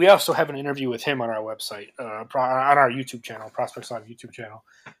we also have an interview with him on our website, on our YouTube channel, Prospects Live YouTube channel.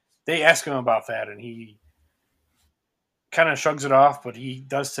 They ask him about that, and he kind of shrugs it off, but he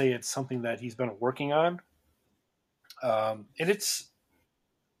does say it's something that he's been working on. And it's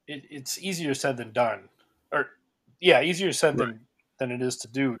easier said than done, easier said than it is to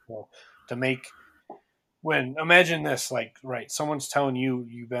do. To make, when imagine this, like, right, someone's telling you,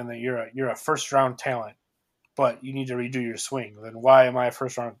 Ben, that you're a first round talent, but you need to redo your swing. Then why am I a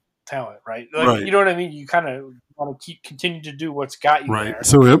first round talent, right? Like, you know what I mean? You kind of want to continue to do what's got you there.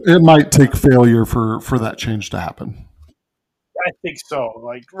 So it might take failure for that change to happen. I think so.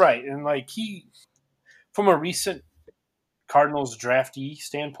 Like, right. And like, he, from a recent Cardinals draftee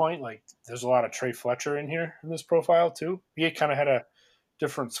standpoint, like, there's a lot of Trey Fletcher in here in this profile too. He kind of had a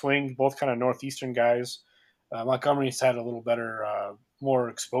different swing, both kind of Northeastern guys. Montgomery's had a little better, more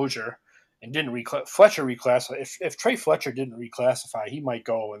exposure, and didn't Fletcher reclassify. If Trey Fletcher didn't reclassify, he might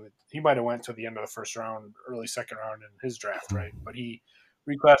go, and he might have went to the end of the first round, early second round in his draft, right? But he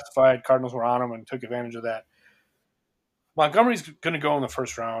reclassified. Cardinals were on him and took advantage of that. Montgomery's going to go in the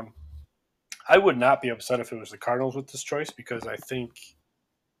first round. I would not be upset if it was the Cardinals with this choice, because I think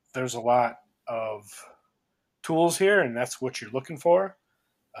there's a lot of tools here, and that's what you're looking for.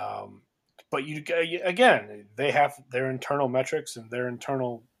 But again, they have their internal metrics and their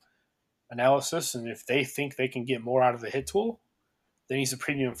internal analysis, and if they think they can get more out of the hit tool, then he's a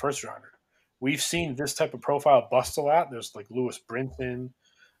premium first rounder. We've seen this type of profile bust a lot. There's like Lewis Brinson.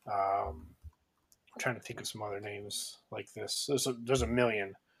 I'm trying to think of some other names like this. There's a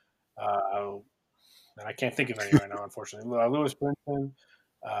million. And I can't think of any right now, unfortunately. Lewis Brinson.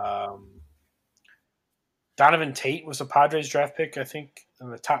 Donovan Tate was a Padres draft pick, I think, in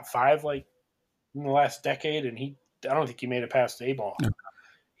the top 5, like, in the last decade, and I don't think he made it past A-ball. Yeah.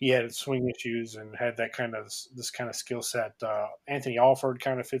 He had swing issues and had this kind of skill set. Anthony Alford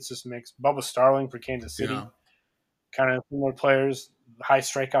kind of fits this mix. Bubba Starling for Kansas City, kind of similar players, high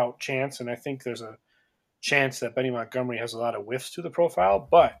strikeout chance, and I think there's a chance that Benny Montgomery has a lot of whiffs to the profile.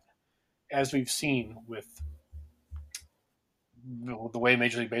 But as we've seen with the way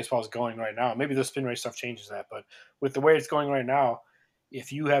Major League Baseball is going right now, maybe the spin rate stuff changes that, but with the way it's going right now,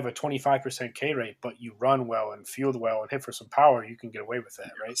 if you have a 25% K rate, but you run well and field well and hit for some power, you can get away with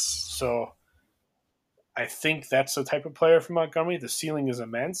that, right? So I think that's the type of player for Montgomery. The ceiling is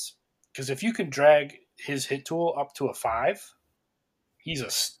immense, because if you can drag his hit tool up to a 5, he's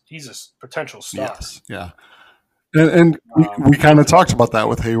a potential star. Yes, yeah. And we kind of talked about that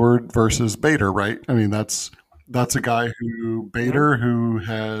with Hayward versus Bader, right? I mean, that's a guy who Bader, who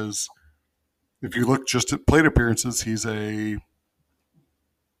has, if you look just at plate appearances, he's a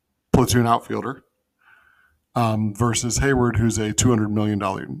platoon outfielder, versus Hayward, who's a $200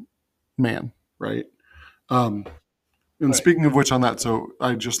 million man, right? And speaking of which, on that, so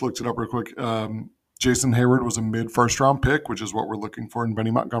I just looked it up real quick. Jason Hayward was a mid-first round pick, which is what we're looking for in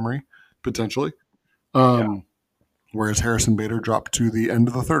Benny Montgomery, potentially. Whereas Harrison Bader dropped to the end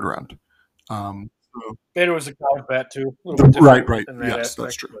of the 3rd round. So, Bader was a college bat too. Right. Yes,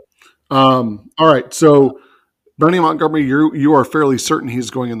 that's true. All right, so Benny Montgomery, you are fairly certain he's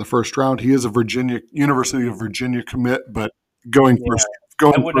going in the 1st round. He is a University of Virginia commit, but going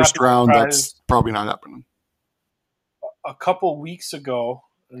first round, that's probably not happening. A couple weeks ago,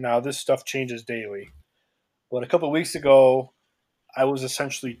 now this stuff changes daily, but a couple of weeks ago, I was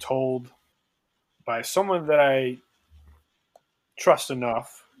essentially told by someone that I trust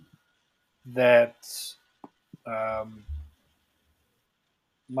enough that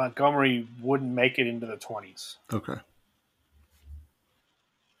Montgomery wouldn't make it into the 20s. Okay.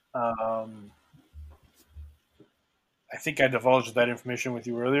 I think I divulged that information with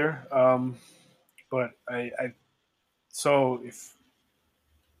you earlier, but I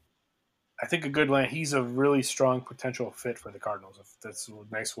think a good land. He's a really strong potential fit for the Cardinals. If that's a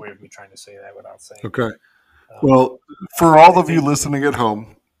nice way of me trying to say that without saying. Okay. Well, for all of you listening at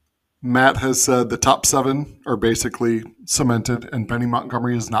home, Matt has said the top 7 are basically cemented, and Benny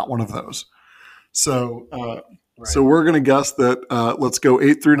Montgomery is not one of those. So, So we're going to guess that. Let's go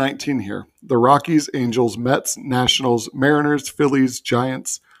 8 through 19 here. The Rockies, Angels, Mets, Nationals, Mariners, Phillies,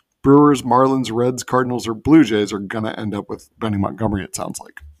 Giants, Brewers, Marlins, Reds, Cardinals, or Blue Jays are going to end up with Benny Montgomery, it sounds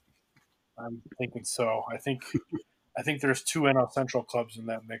like. I'm thinking so. I think there's 2 NL Central clubs in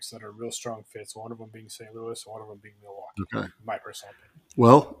that mix that are real strong fits. One of them being St. Louis, and one of them being Milwaukee. Okay. My personal opinion.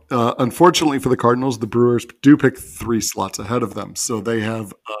 Well, unfortunately for the Cardinals, the Brewers do pick 3 slots ahead of them, so they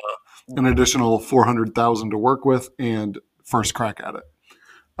have an additional $400,000 to work with and first crack at it.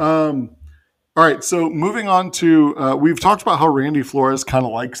 All right, so moving on to we've talked about how Randy Flores kind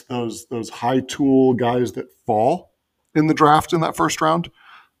of likes those high tool guys that fall in the draft in that first round.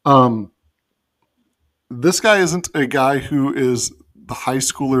 This guy isn't a guy who is the high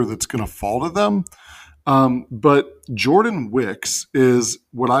schooler that's going to fall to them, but Jordan Wicks is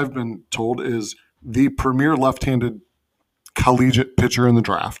what I've been told is the premier left-handed collegiate pitcher in the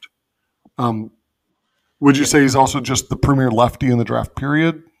draft. Would you say he's also just the premier lefty in the draft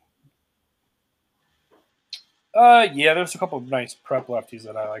period? Yeah, there's a couple of nice prep lefties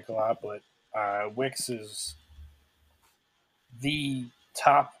that I like a lot, but Wicks is the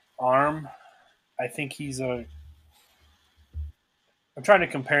top arm. I think I'm trying to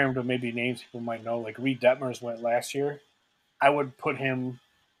compare him to maybe names people might know, like Reed Detmers went last year. I would put him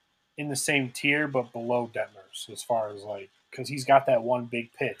in the same tier, but below Detmers as far as because he's got that one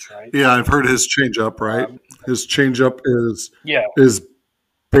big pitch, right? Yeah, I've heard his changeup, right? His changeup is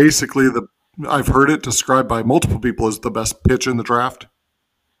basically I've heard it described by multiple people as the best pitch in the draft.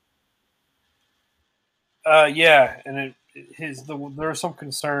 Yeah, and there's some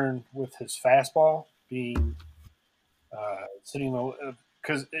concern with his fastball being sitting low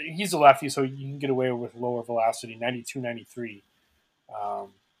because he's a lefty, so you can get away with lower velocity, 92, 93,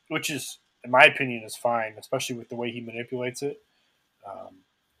 which is, in my opinion, is fine, especially with the way he manipulates it.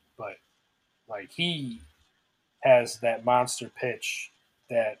 But he has that monster pitch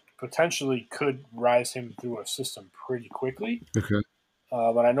that potentially could rise him through a system pretty quickly. Okay.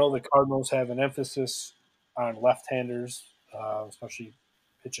 But I know the Cardinals have an emphasis on left-handers, especially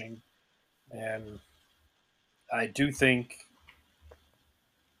pitching, and I do think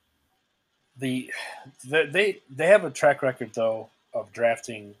they have a track record though of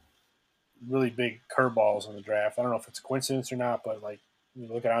drafting really big curveballs in the draft. I don't know if it's a coincidence or not, but you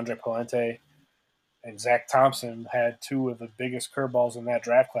look at Andre Palente and Zach Thompson had two of the biggest curveballs in that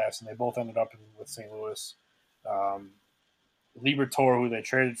draft class, and they both ended up with St. Louis. Liberatore, who they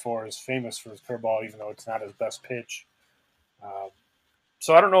traded for, is famous for his curveball, even though it's not his best pitch.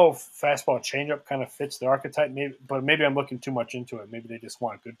 So I don't know if fastball changeup kind of fits the archetype, but maybe I'm looking too much into it. Maybe they just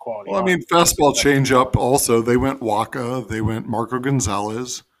want good quality. Well, I mean, fastball changeup also. They went Waka, they went Marco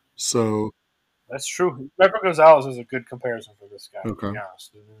Gonzalez. So that's true. Marco Gonzalez is a good comparison for this guy. Okay. To be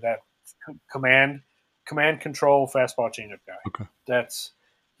honest, that command control fastball changeup guy. Okay.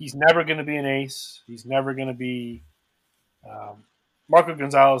 He's never going to be an ace. He's never going to be. Marco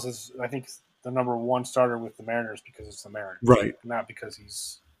Gonzalez is, I think, the number one starter with the Mariners because it's the Mariners, right? Not because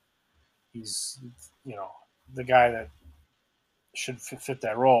he's the guy that should fit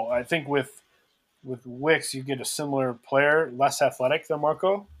that role. I think with Wicks, you get a similar player, less athletic than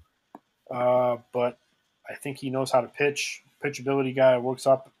Marco, but I think he knows how to pitch. Pitchability guy, works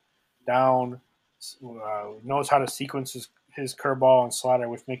up, down, knows how to sequence his curveball and slider,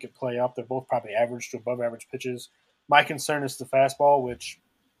 which make it play up. They're both probably average to above average pitches. My concern is the fastball, which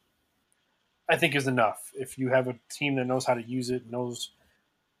I think is enough. If you have a team that knows how to use it, knows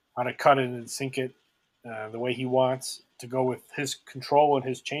how to cut it and sink it the way he wants, to go with his control and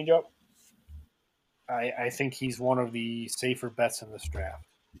his changeup, I think he's one of the safer bets in this draft,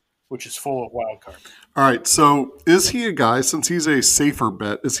 which is full of wild cards. All right, so is he a guy, since he's a safer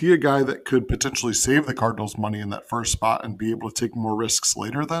bet, is he a guy that could potentially save the Cardinals money in that first spot and be able to take more risks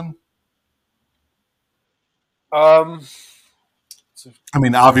later then? I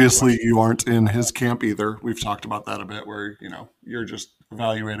mean, obviously you aren't in his camp either. We've talked about that a bit where, you're just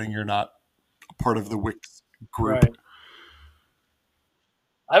evaluating. You're not a part of the Wicks group. Right.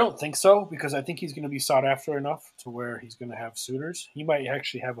 I don't think so, because I think he's going to be sought after enough to where he's going to have suitors. He might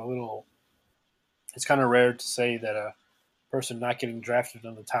actually have a little – it's kind of rare to say that a person not getting drafted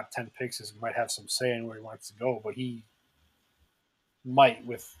in the top 10 picks might have some say in where he wants to go, but he might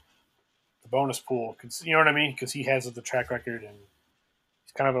with the bonus pool. You know what I mean? Because he has the track record, and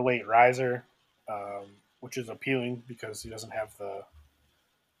he's kind of a late riser, which is appealing because he doesn't have the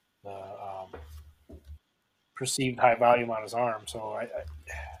perceived high volume on his arm. So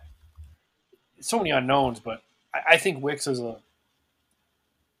so many unknowns, but I think Wicks is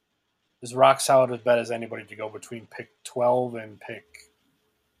rock solid as bet as anybody to go between pick 12 and pick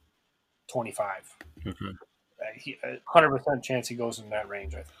 25. Okay. 100% chance he goes in that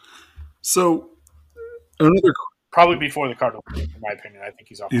range, I think. So probably before the Cardinals, in my opinion. I think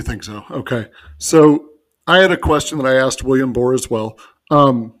he's off. You think so? Okay. So I had a question that I asked William Bohr as well.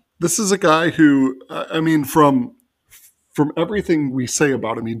 This is a guy who, from everything we say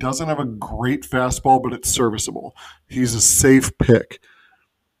about him, he doesn't have a great fastball, but it's serviceable. He's a safe pick.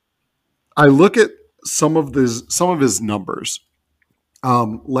 I look at some of his numbers.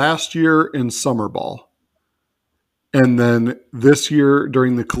 Last year in summer ball, And then this year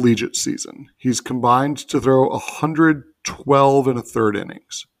during the collegiate season, he's combined to throw 112 and a third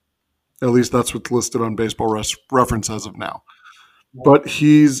innings. At least that's what's listed on Baseball Reference as of now. But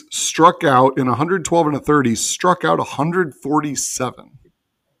he's struck out in 112 and a third. He's struck out 147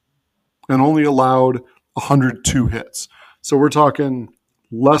 and only allowed 102 hits. So we're talking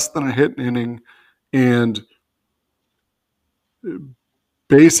less than a hit an inning and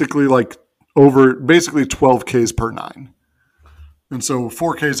basically 12 Ks per 9. And so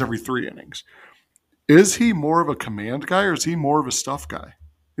 4 Ks every 3 innings. Is he more of a command guy or is he more of a stuff guy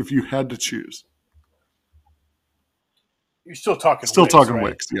if you had to choose? You're still talking right?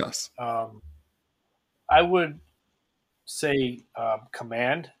 Wicks, yes. I would say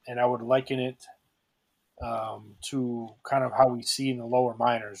command, and I would liken it to kind of how we see in the lower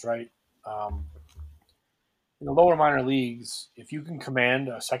minors, right? In the lower minor leagues, if you can command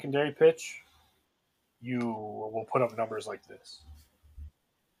a secondary pitch, you will put up numbers like this.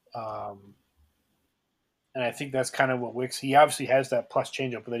 And I think that's kind of what Wicks. He obviously has that plus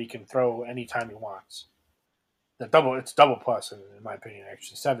changeup that he can throw anytime he wants. It's double plus in my opinion,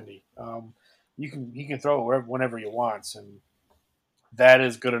 actually 70. He can throw it whenever he wants, and that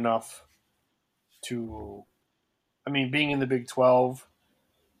is good enough to. I mean, being in the Big 12,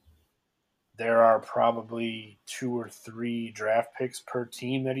 there are probably 2 or 3 draft picks per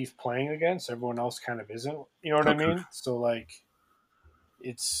team that he's playing against. Everyone else kind of isn't. You know what I mean? So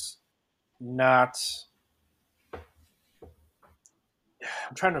it's not.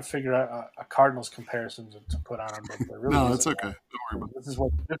 I'm trying to figure out a Cardinals comparison to put on him. But really no, it's okay. Don't worry about it.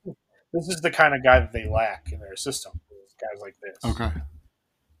 This is the kind of guy that they lack in their system. Guys like this. Okay.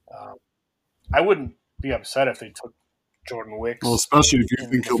 I wouldn't be upset if they took Jordan Wicks. Well, especially if you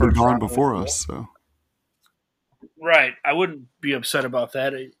think he'll be gone before us. So. Right. I wouldn't be upset about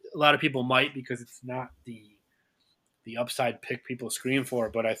that. A lot of people might because it's not the upside pick people scream for.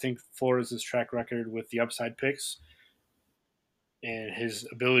 But I think Flores' track record with the upside picks and his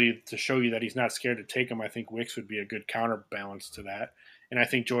ability to show you that he's not scared to take them, I think Wicks would be a good counterbalance to that. And I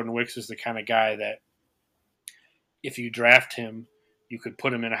think Jordan Wicks is the kind of guy that if you draft him, you could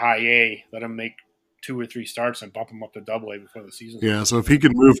put him in high A, let him make 2 or 3 starts and bump him up to double A before the season. Yeah, so if he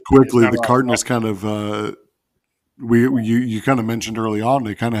can move quickly, the Cardinals kind of you kind of mentioned early on,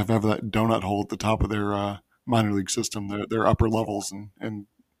 they kind of have that donut hole at the top of their minor league system, their upper levels, and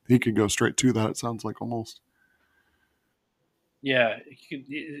he could go straight to that, it sounds like almost. Yeah,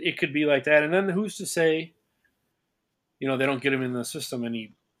 it could be like that. And then who's to say, they don't get him in the system and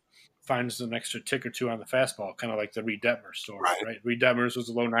he finds an extra tick or 2 on the fastball, kind of like the Reed Detmers story, right? Reed Detmers was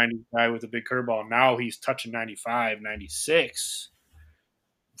a low 90 guy with a big curveball. Now he's touching 95, 96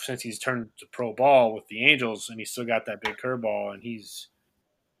 since he's turned to pro ball with the Angels, and he's still got that big curveball, and he's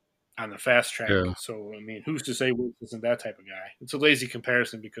on the fast track. Yeah. So, I mean, who's to say Wicks isn't that type of guy? It's a lazy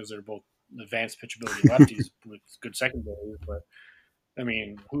comparison because they're both advanced pitchability lefties with good secondaries, but, I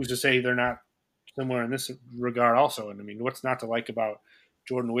mean, who's to say they're not similar in this regard also? And, I mean, what's not to like about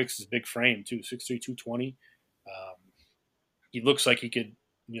Jordan Wicks' big frame, too, 6'3", 220. He looks like he could,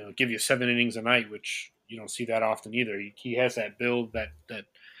 give you 7 innings a night, which you don't see that often either. He has that build,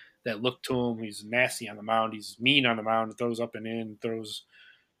 that look to him. He's nasty on the mound. He's mean on the mound. Throws up and in, throws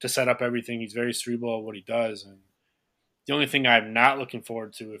to set up everything. He's very cerebral at what he does. And the only thing I'm not looking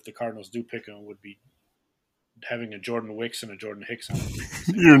forward to if the Cardinals do pick him would be having a Jordan Wicks and a Jordan Hicks on the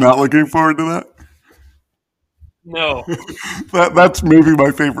team. You're not looking forward to that? No. That's maybe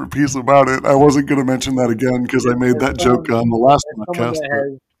my favorite piece about it. I wasn't going to mention that again because I made that joke on the last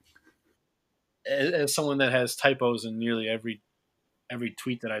podcast. As someone that has typos in nearly every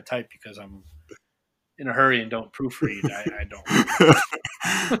tweet that I type because I'm in a hurry and don't proofread, I don't.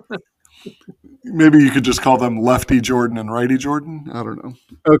 Maybe you could just call them lefty Jordan and righty Jordan. I don't know.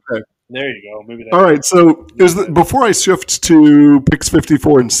 Okay. There you go. Maybe. All right. So before I shift to picks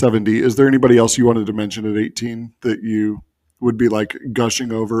 54 and 70, is there anybody else you wanted to mention at 18 that you would be like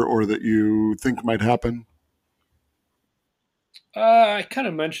gushing over or that you think might happen? I kind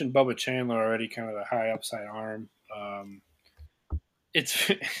of mentioned Bubba Chandler already, kind of the high upside arm. And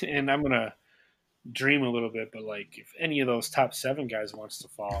I'm going to dream a little bit, but like if any of those top 7 guys wants to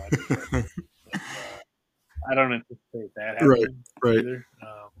fall, I don't anticipate that happening. Right. Either.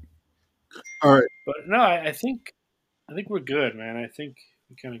 All right. But no, I think we're good, man. I think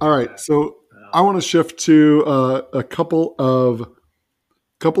we kind of. All right. So I want to shift to a couple of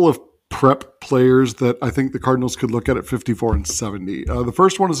prep players that I think the Cardinals could look at 54 and 70. The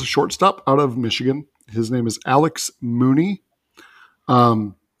first one is a shortstop out of Michigan. His name is Alex Mooney.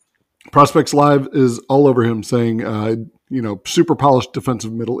 Prospects Live is all over him saying, super polished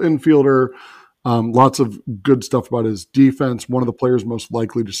defensive middle infielder, Lots of good stuff about his defense. One of the players most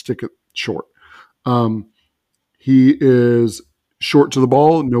likely to stick it short. He is short to the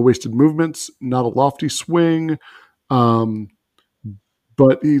ball, no wasted movements, not a lofty swing.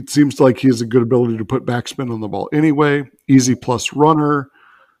 But it seems like he has a good ability to put backspin on the ball anyway. Easy plus runner.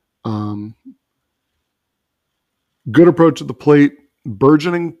 Good approach at the plate.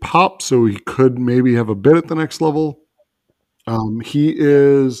 Burgeoning pop, so he could maybe have a bit at the next level. He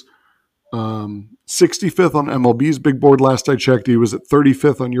is 65th on MLB's big board last I checked. He was at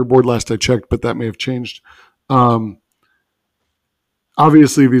 35th on your board last I checked, but that may have changed. Obviously,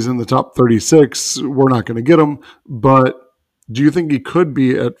 if he's in the top 36, we're not going to get him. But do you think he could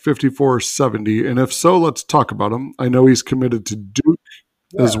be at 54-70? And if so, let's talk about him. I know he's committed to Duke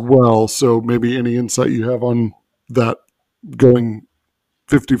as well, so maybe any insight you have on that going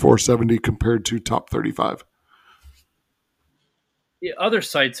 54-70 compared to top 35? Yeah, other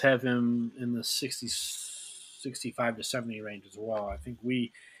sites have him in the 65 to 70 range as well. I think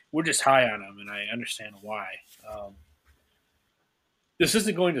we're just high on him, and I understand why. This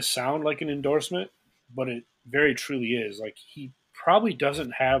isn't going to sound like an endorsement, but it very truly is. Like, he probably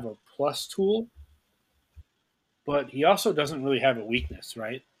doesn't have a plus tool, but he also doesn't really have a weakness,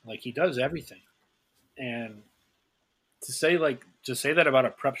 right? Like, he does everything. And to say that about a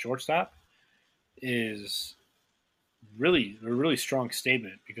prep shortstop is really a really strong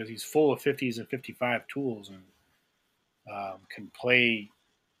statement, because he's full of 50s and 55 tools, and can play,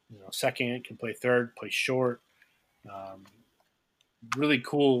 second, can play third, play short. Really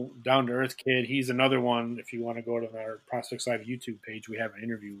cool, down to earth kid. He's another one. If you want to go to our Prospects Live YouTube page, we have an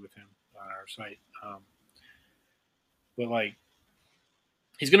interview with him on our site. But like,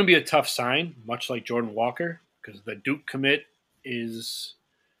 he's going to be a tough sign, much like Jordan Walker, because the Duke commit is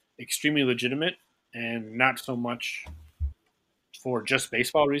extremely legitimate, and not so much for just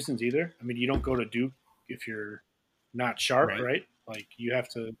baseball reasons either. I mean, you don't go to Duke if you're not sharp, right? Like, you have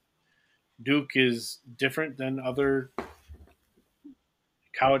to. Duke is different than other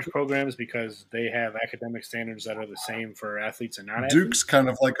college programs because they have academic standards that are the same for athletes and non-athletes. Duke's kind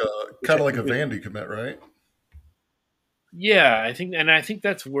of like a Vandy commit, right? Yeah, I think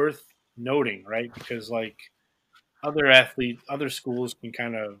that's worth noting, right? Because like, other schools can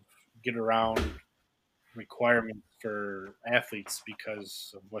kind of get around requirements for athletes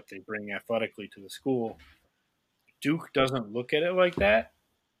because of what they bring athletically to the school. Duke doesn't look at it like that.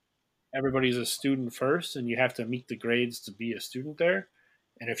 Everybody's a student first, and you have to meet the grades to be a student there.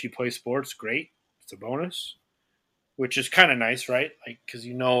 And if you play sports, great. It's a bonus, which is kind of nice, right? Like, because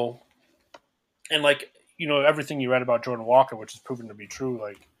and like, everything you read about Jordan Walker, which is proven to be true,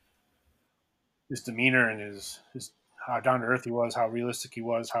 like his demeanor and his how down to earth he was, how realistic he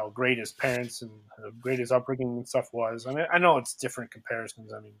was, how great his parents and how great his upbringing and stuff was. I mean, I know it's different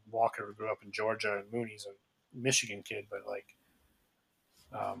comparisons. I mean, Walker grew up in Georgia, and Mooney's a Michigan kid, but like,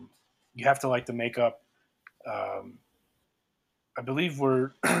 you have to like the makeup. I believe we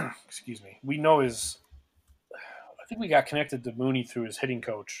know I think we got connected to Mooney through his hitting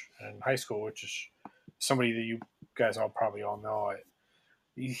coach in high school, which is somebody that you guys probably all know.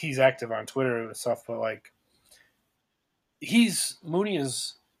 He's active on Twitter and stuff, but like, Mooney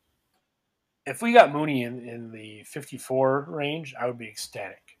is, if we got Mooney in the 54 range, I would be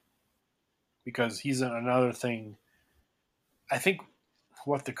ecstatic, because he's another thing. I think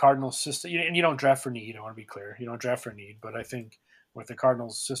what the Cardinals system, and you don't draft for need, I want to be clear, you don't draft for need, but I think what the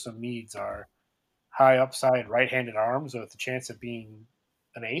Cardinals system needs are high upside right-handed arms with the chance of being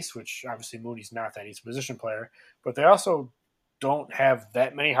an ace, which obviously Mooney's not that. He's a position player, but they also don't have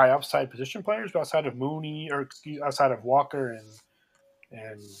that many high upside position players outside of outside of Walker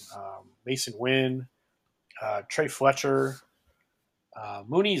and Mason Wynn, Trey Fletcher.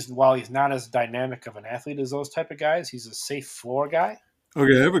 Mooney's, while he's not as dynamic of an athlete as those type of guys, he's a safe floor guy.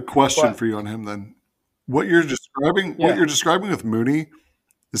 Okay, I have a question for you on him then. What you're describing with Mooney,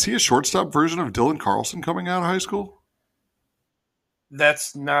 is he a shortstop version of Dylan Carlson coming out of high school?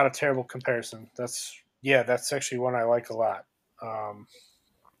 That's not a terrible comparison. That's actually one I like a lot.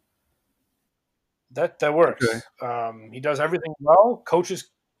 That works. Okay. He does everything well. Coach's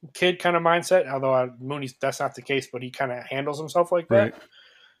kid kind of mindset, although Mooney's, that's not the case, but he kind of handles himself like that.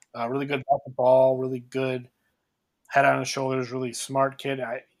 Right. Really good off the ball, really good head on his shoulders, really smart kid.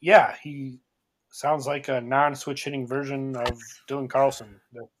 He sounds like a non-switch hitting version of Dylan Carlson.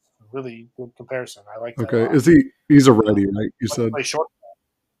 That's a really good comparison. I like that. Okay. He's a righty, right? You said play short.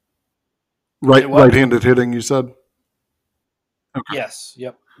 Right-handed hitting, you said? Okay. Yes.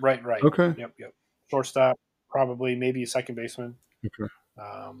 Yep. Right. Okay. Yep. Shortstop, probably, maybe a second baseman. Okay.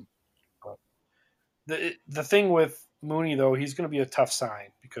 The thing with Mooney, though, he's going to be a tough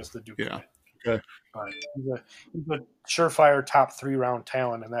sign because the Duke. Yeah. Okay. But he's a surefire top 3-round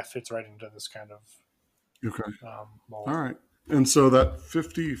talent, and that fits right into this kind of Okay. mold. All right. And so that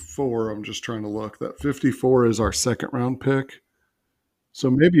 54, I'm just trying to look. That 54 is our second round pick. So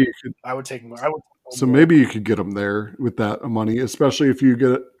maybe you could. I would take. So maybe you could get them there with that money, especially if you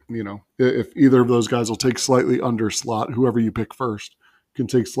get, if either of those guys will take slightly under slot, whoever you pick first can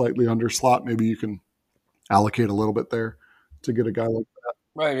take slightly under slot. Maybe you can allocate a little bit there to get a guy like that.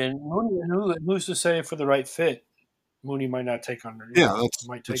 Right, and Mooney, who's to say for the right fit, Mooney might not take under. Yeah,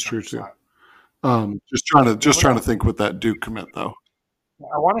 that's true too. Just trying to think with that Duke commit though.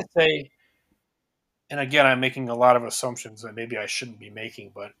 I want to say, and again, I'm making a lot of assumptions that maybe I shouldn't be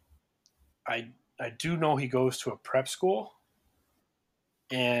making, but I do know he goes to a prep school,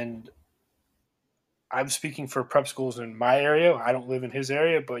 and I'm speaking for prep schools in my area. I don't live in his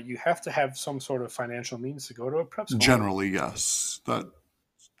area, but you have to have some sort of financial means to go to a prep school. Generally, yes. That's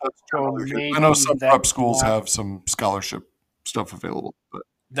so I know some prep schools have some scholarship stuff available, but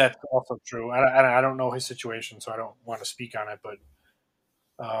that's also true. I don't know his situation, so I don't want to speak on it. But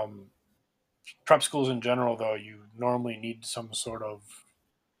prep schools in general, though, you normally need some sort of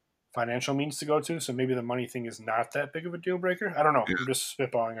financial means to go to. So maybe the money thing is not that big of a deal breaker. I don't know. Yeah. I'm just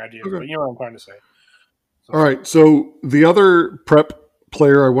spitballing ideas, but you know what I'm trying to say. So. All right. So the other prep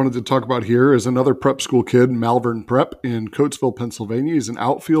player I wanted to talk about here is another prep school kid, Malvern Prep in Coatesville, Pennsylvania. He's an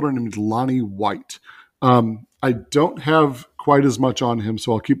outfielder named Lonnie White. I don't have quite as much on him,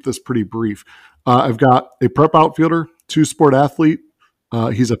 so I'll keep this pretty brief. I've got a prep outfielder, two-sport athlete.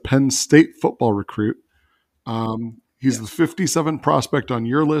 He's a Penn State football recruit. He's the 57 prospect on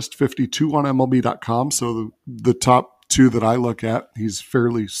your list, 52 on MLB.com. So the top two that I look at, he's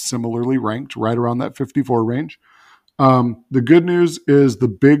fairly similarly ranked, right around that 54 range. The good news is the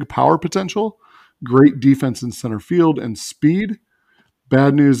big power potential, great defense in center field, and speed.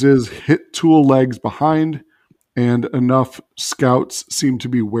 Bad news is hit tool legs behind, and enough scouts seem to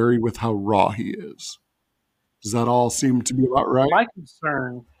be wary with how raw he is. Does that all seem to be about right?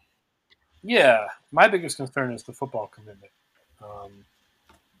 My biggest concern is the football commitment.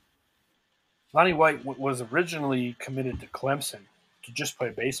 Lonnie White was originally committed to Clemson to just play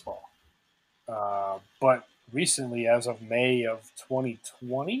baseball. But recently, as of May of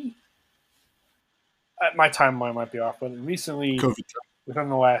 2020, my timeline might be off, but recently, within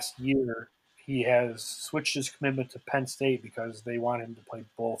the last year, he has switched his commitment to Penn State because they want him to play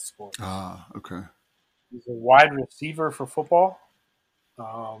both sports. Okay. He's a wide receiver for football.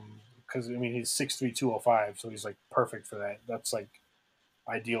 Because he's 6'3", 205, so he's like perfect for that. That's like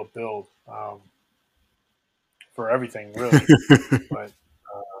ideal build for everything, really. But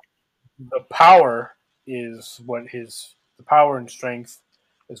the power is the power and strength,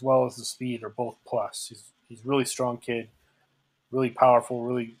 as well as the speed, are both plus. He's a really strong kid, really powerful,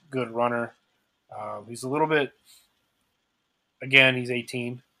 really good runner. He's a little bit, again, he's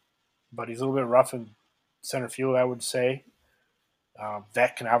 18, but he's a little bit rough in center field, I would say.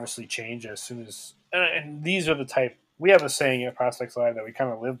 That can obviously change as soon as, and these are the type, we have a saying at Prospects Live that we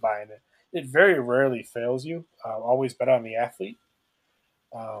kind of live by, and it very rarely fails you. Always bet on the athlete.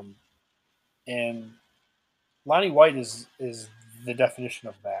 And Lonnie White is the definition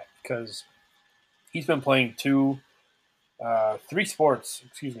of that, because he's been playing three sports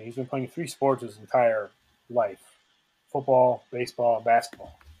his entire life: football, baseball, and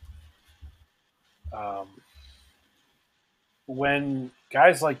basketball. When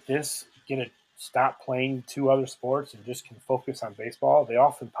guys like this get to stop playing two other sports and just can focus on baseball, they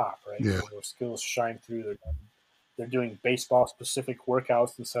often pop, right? Yeah. Their skills shine through. They're doing baseball-specific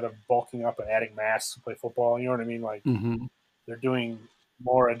workouts instead of bulking up and adding mass to play football. You know what I mean? Like, They're doing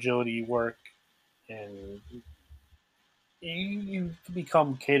more agility work, and you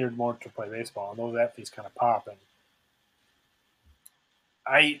become catered more to play baseball, and those athletes kind of pop. And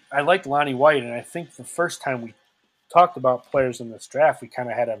I liked Lonnie White, and I think the first time we talked about players in this draft, we kind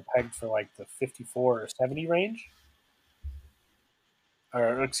of had him pegged for like the 54 or 70 range.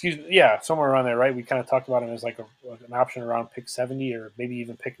 Or somewhere around there, right? We kind of talked about him as like an option around pick 70 or maybe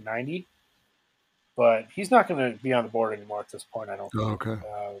even pick 90. But he's not going to be on the board anymore at this point, I don't think. Okay.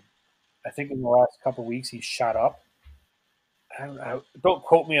 I think in the last couple of weeks he's shot up. Don't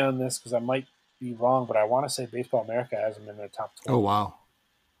quote me on this because I might be wrong, but I want to say Baseball America has him in their top 20. Oh, wow.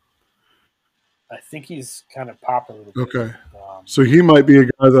 I think he's kind of popped a little bit. Okay. So he might be a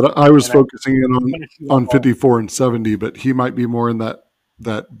guy that I was focusing in on 54 and 70, but he might be more in that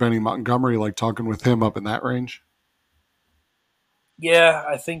Benny Montgomery, like talking with him up in that range. Yeah,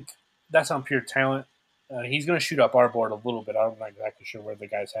 I think that's on pure talent. He's going to shoot up our board a little bit. I'm not exactly sure where the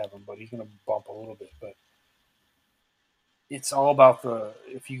guys have him, but he's going to bump a little bit. But it's all about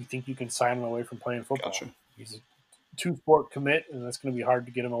if you think you can sign him away from playing football. Gotcha. He's a two-sport commit, and it's going to be hard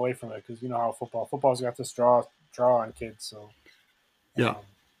to get him away from it because you know how football's got this draw on kids. So Yeah.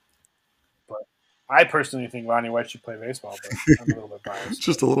 But I personally think Lonnie White should play baseball, but I'm a little bit biased.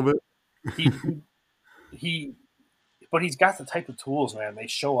 Just a little bit. But he's got the type of tools, man. They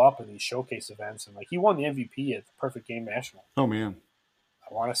show up in these showcase events, and like he won the MVP at the Perfect Game National. Oh man,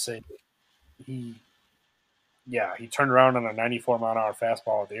 I want to say he turned around on a 94-mile-an-hour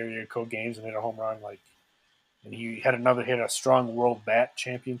fastball at the area code games and hit a home run. And he had a strong World Bat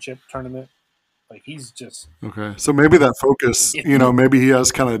Championship tournament. Like he's just okay. So maybe that focus, maybe he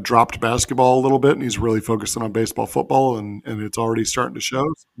has kind of dropped basketball a little bit, and he's really focusing on baseball, football, and it's already starting to show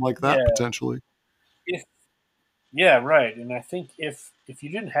like that potentially. Yeah, right. And I think if you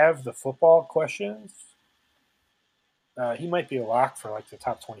didn't have the football questions, he might be a lock for like the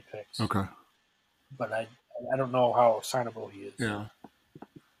top 20 picks. Okay. But I don't know how signable he is. Yeah.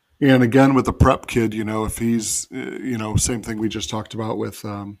 And again, with the prep kid, if he's, same thing we just talked about with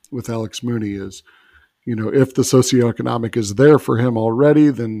Alex Mooney is, if the socioeconomic is there for him already,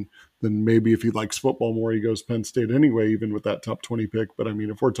 then maybe if he likes football more, he goes Penn State anyway, even with that top 20 pick. But I mean,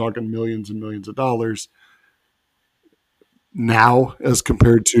 if we're talking millions and millions of dollars now as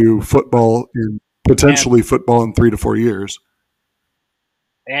compared to football and potentially football in 3 to 4 years.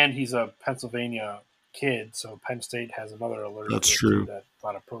 And he's a Pennsylvania kid, so Penn State has another alert. That's true. That a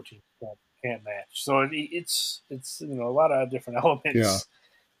lot of protein can't match. So it's a lot of different elements.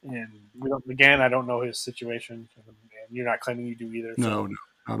 Yeah. And I don't know his situation. And you're not claiming you do either. No,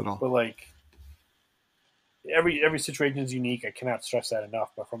 not at all. But like every situation is unique. I cannot stress that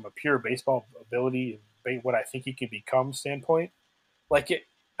enough. But from a pure baseball ability and what I think he can become standpoint, I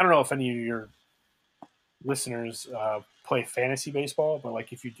don't know if any of your listeners play fantasy baseball, but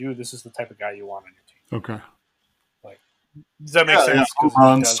like if you do, this is the type of guy you want on your team. Okay. Does that make sense?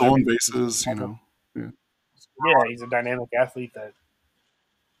 Runs, stolen bases, Yeah. Yeah, he's a dynamic athlete that.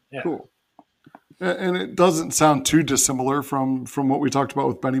 Yeah. Cool. And it doesn't sound too dissimilar from what we talked about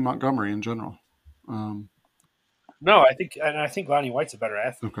with Benny Montgomery in general. No, I think Lonnie White's a better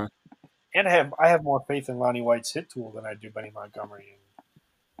athlete. Okay. And I have more faith in Lonnie White's hit tool than I do Benny Montgomery.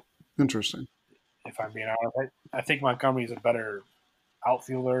 Interesting. If I'm being honest, I think Montgomery is a better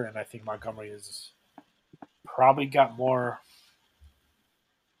outfielder, and I think Montgomery is probably got more.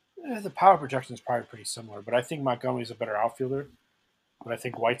 The power projection is probably pretty similar, but I think Montgomery's a better outfielder. But I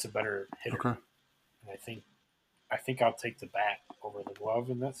think White's a better hitter. Okay. And I think I'll take the bat over the glove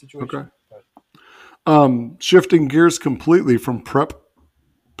in that situation. Okay. But shifting gears completely from prep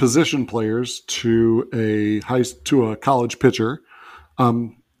position players to a college pitcher.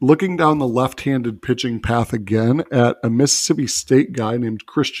 Looking down the left-handed pitching path again at a Mississippi State guy named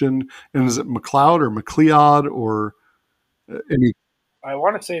Christian, and is it McLeod or McLeod or any? I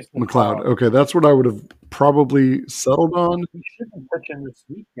want to say it's McLeod. Okay, that's what I would have probably settled on. He should be pitching this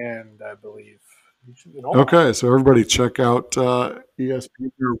weekend, I believe. Okay, so everybody check out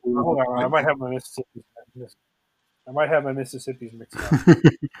ESPN. Hold on, I might have my Mississippi's mixed up,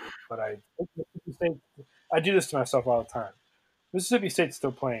 but Mississippi State. I do this to myself all the time. Mississippi State's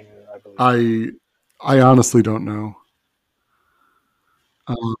still playing, I believe. I honestly don't know.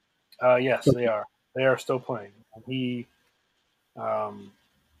 Yes, they are. They are still playing. And he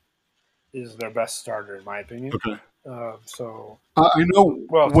is their best starter, in my opinion. Okay. So I know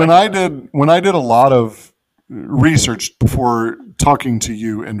when I did a lot of research before talking to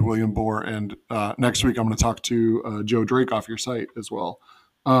you and William Bohr, and next week I'm going to talk to Joe Drake off your site as well.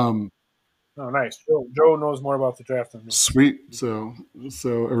 Oh, nice. Joe knows more about the draft than me. Sweet. So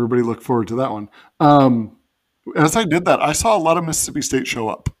everybody look forward to that one. As I did that, I saw a lot of Mississippi State show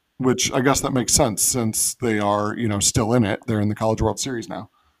up, which I guess that makes sense since they are, still in it. They're in the College World Series now.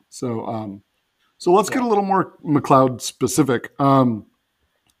 So let's get a little more McLeod specific.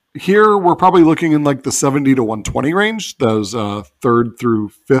 Here we're probably looking in like the 70 to 120 range. Those third through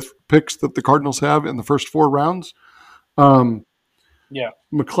fifth picks that the Cardinals have in the first 4 rounds. Yeah.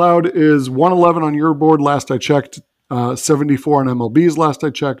 McLeod is 111 on your board last I checked, 74 on MLB's last I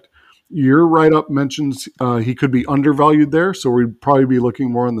checked. Your write-up mentions he could be undervalued there, so we'd probably be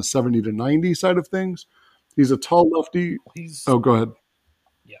looking more on the 70 to 90 side of things. He's a tall lefty. Go ahead.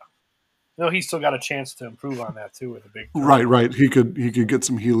 Yeah. No, he's still got a chance to improve on that too with a big. Right. He could get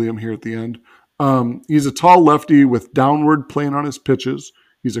some helium here at the end. He's a tall lefty with downward playing on his pitches.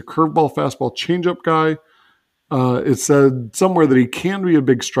 He's a curveball, fastball, changeup guy. It said somewhere that he can be a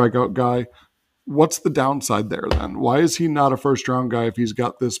big strikeout guy. What's the downside there then? Why is he not a first-round guy if he's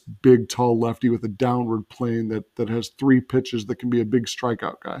got this big, tall lefty with a downward plane that has 3 pitches that can be a big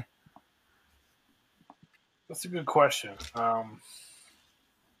strikeout guy? That's a good question. I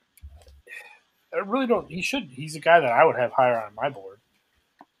really don't. He's a guy that I would have higher on my board.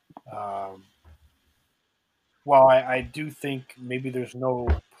 While I do think maybe there's no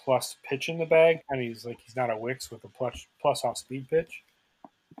plus pitch in the bag, and he's not a Wicks with a plus off speed pitch.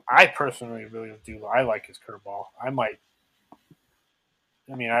 I personally really do. I like his curveball. I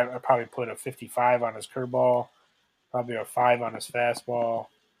probably put a 55 on his curveball, probably a 5 on his fastball,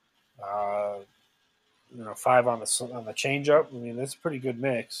 5 on the changeup. I mean, that's a pretty good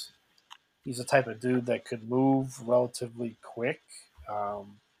mix. He's the type of dude that could move relatively quick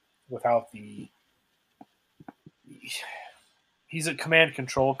without the. He's a command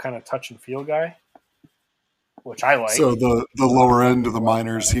control kind of touch and feel guy, which I like. So the lower end of the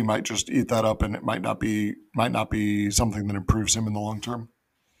minors, he might just eat that up, and it might not be something that improves him in the long term.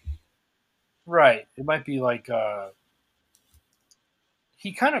 Right. It might be like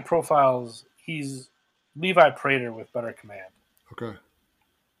he kind of profiles. He's Levi Prater with better command. Okay.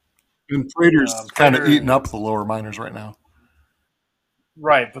 And Prater's kind of eating up the lower minors right now.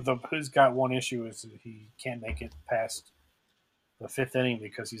 Right, but he's got one issue is that he can't make it past the 5th inning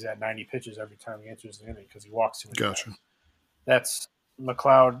because he's at 90 pitches every time he enters the inning because he walks too many Gotcha. times. That's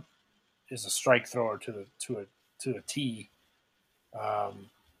McLeod is a strike thrower to a T,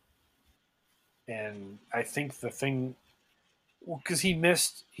 and I think the thing because he's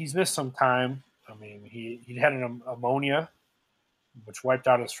missed some time. I mean, he had an ammonia, which wiped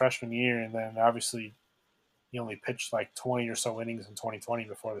out his freshman year, and then obviously he only pitched like 20 or so innings in 2020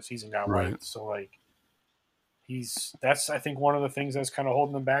 before the season got wiped. So like that's I think one of the things that's kind of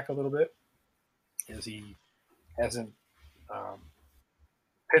holding him back a little bit is he hasn't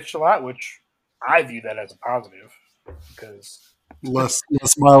pitched a lot, which I view that as a positive because less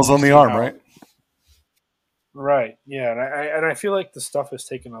miles on the arm, right? Right. Yeah, and I feel like the stuff has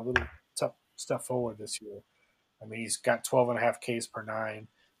taken a little step forward this year. I mean, he's got 12.5 Ks per 9.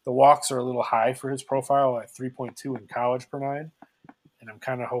 The walks are a little high for his profile at 3.2 in college per 9, and I'm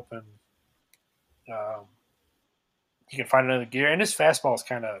kind of hoping he can find another gear. And his fastball is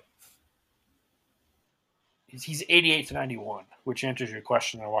kind of he's 88 to 91, which answers your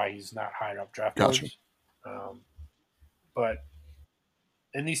question on why he's not high up draft boards. But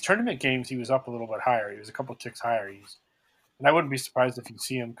in these tournament games, he was up a little bit higher. He was a couple ticks higher. And I wouldn't be surprised if you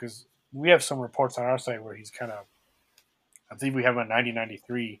see him because we have some reports on our site where he's kind of. I think we have him at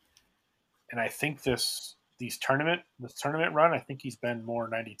 90-93, and I think this tournament run, I think he's been more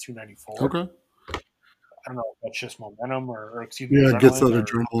 92-94. Okay. I don't know if that's just momentum or excuse me. Yeah, it gets that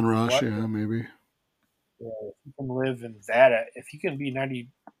adrenaline rush. Yeah, maybe. Yeah, if he can live in that, if he can be 90,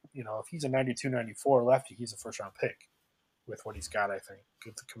 if he's a 92-94 lefty, he's a first round pick with what he's got. I think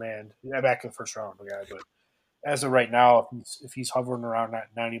with the command, back in the first round, guy. But as of right now, if he's hovering around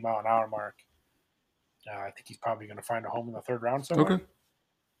that 90-mile-an-hour mark. I think he's probably going to find a home in the 3rd round somewhere. Okay.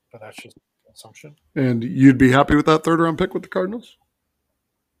 But that's just an assumption. And you'd be happy with that 3rd round pick with the Cardinals?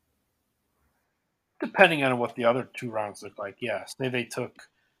 Depending on what the other 2 rounds look like, yes. Say they took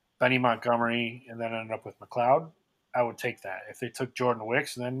Benny Montgomery and then ended up with McLeod, I would take that. If they took Jordan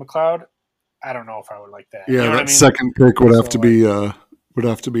Wicks and then McLeod, I don't know if I would like that. Yeah, that second pick would have to be a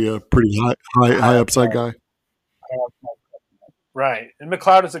pretty high upside guy. Right. And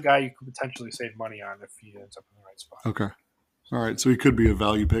McLeod is a guy you could potentially save money on if he ends up in the right spot. Okay. All right. So he could be a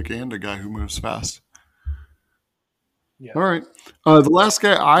value pick and a guy who moves fast. Yeah. All right. The last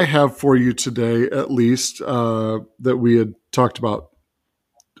guy I have for you today, at least, that we had talked about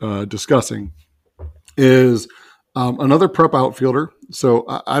discussing is another prep outfielder. So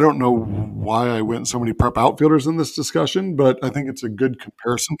I don't know why I went so many prep outfielders in this discussion, but I think it's a good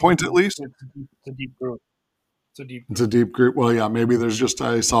comparison point at least. It's a deep group. It's a deep group. Well, yeah, maybe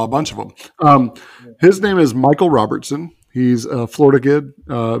I saw a bunch of them. His name is Michael Robertson. He's a Florida kid,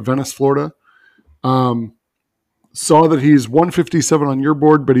 Venice, Florida. Saw that he's 157 on your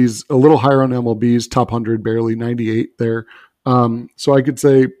board, but he's a little higher on MLB's top 100, barely 98 there. So I could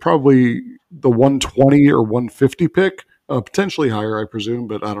say probably the 120 or 150 pick, potentially higher, I presume,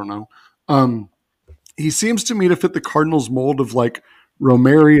 but I don't know. He seems to me to fit the Cardinals mold of like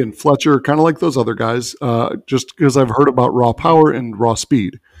Romeri and Fletcher, kind of like those other guys, just because I've heard about raw power and raw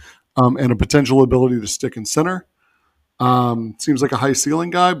speed and a potential ability to stick in center. Seems like a high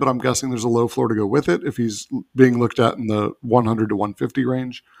ceiling guy, but I'm guessing there's a low floor to go with it if he's being looked at in the 100 to 150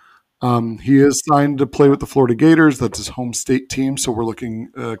 range. He is signed to play with the Florida Gators. That's his home state team. So we're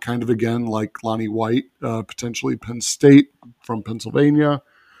looking kind of again like Lonnie White, potentially Penn State from Pennsylvania.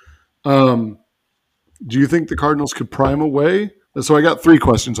 Do you think the Cardinals could pry him away? So I got 3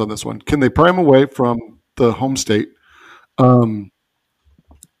 questions on this one. Can they pry him away from the home state?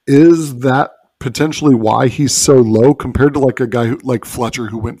 Is that potentially why he's so low compared to like a guy like Fletcher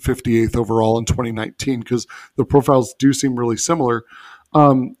who went 58th overall in 2019? Because the profiles do seem really similar.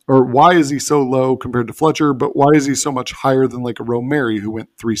 Or why is he so low compared to Fletcher, but why is he so much higher than like a Romeri who went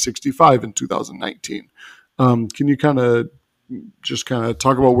 365 in 2019? Can you kind of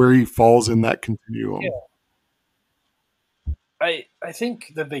talk about where he falls in that continuum? Yeah. I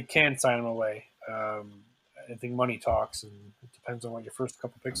think that they can sign him away. I think money talks, and it depends on what your first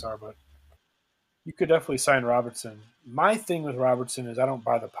couple picks are, but you could definitely sign Robertson. My thing with Robertson is I don't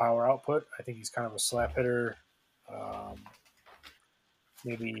buy the power output. I think he's kind of a slap hitter.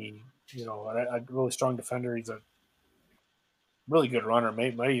 Maybe, a really strong defender. He's a really good runner,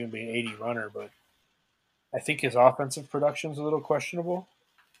 might even be an 80 runner, but I think his offensive production is a little questionable.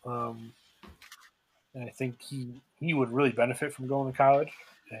 And I think he would really benefit from going to college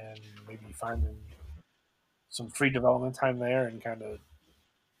and maybe finding some free development time there and kind of,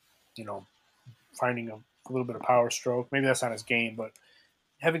 finding a little bit of power stroke. Maybe that's not his game, but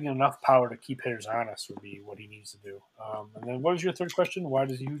having enough power to keep hitters honest would be what he needs to do. And then what was your third question? Who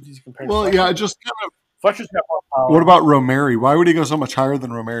does he compare to Fletcher? Yeah, I just kind of. Fletcher's got more power. What about Romeri? Why would he go so much higher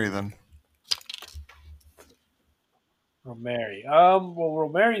than Romeri then? Romeri.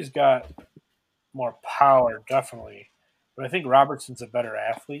 Romeri's got more power, definitely. But I think Robertson's a better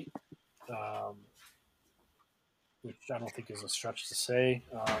athlete, which I don't think is a stretch to say.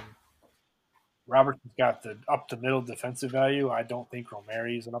 Robertson's got the up-the-middle defensive value. I don't think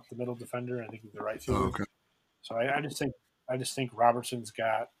Romeri is an up-the-middle defender. I think he's the right fielder. Okay. So I just think Robertson's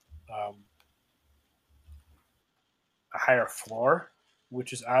got a higher floor,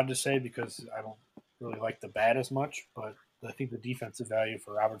 which is odd to say because I don't really like the bat as much. But I think the defensive value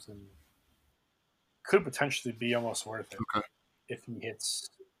for Robertson could potentially be almost worth it if he hits.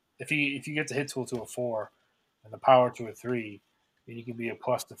 If you get the hit tool to a 4 and the power to a 3, and you can be a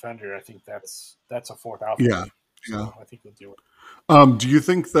plus defender, I think that's a fourth outfit. Yeah. So I think he'll do it. Do you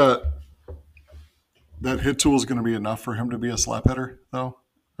think that hit tool is going to be enough for him to be a slap hitter, though?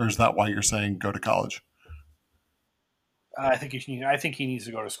 Or is that why you're saying go to college? I think he needs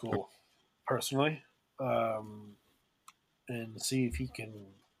to go to school, personally, and see if he can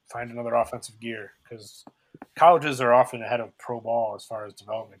find another offensive gear, because colleges are often ahead of pro ball as far as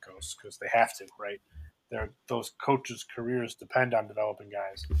development goes because they have to, right? Those coaches' careers depend on developing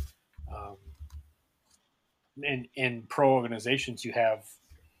guys. In pro organizations, you have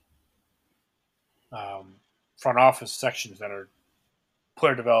front office sections that are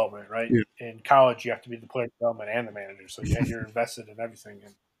player development, right? Yeah. In college, you have to be the player development and the manager, so you're invested in everything.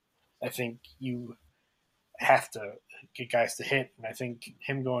 And I think you have to get guys to hit, and I think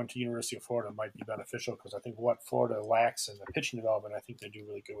him going to University of Florida might be beneficial because I think what Florida lacks in the pitching development, I think they do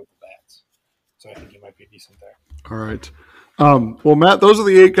really good with the bats. So I think he might be decent there. All right. Well, Matt, those are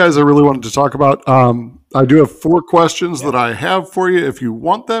the 8 guys I really wanted to talk about. I do have 4 questions that I have for you if you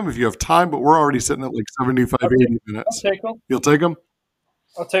want them, if you have time, but we're already sitting at like 75, 80 minutes. I'll take them. You'll take them?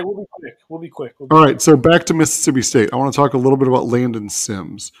 I'll take. We'll be quick. All right. So back to Mississippi State. I want to talk a little bit about Landon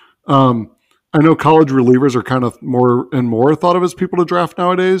Sims. I know college relievers are kind of more and more thought of as people to draft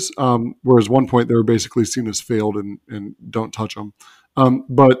nowadays, whereas one point they were basically seen as failed and don't touch them.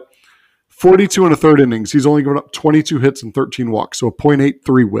 But 42 and a third innings. He's only given up 22 hits and 13 walks, so a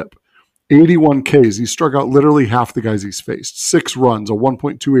 .83 whip. 81 Ks. He struck out literally half the guys he's faced. 6 runs, a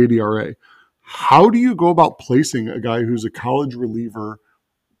 1.28 ERA. How do you go about placing a guy who's a college reliever,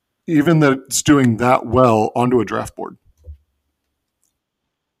 even that's doing that well, onto a draft board?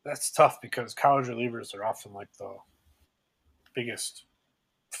 That's tough because college relievers are often like the biggest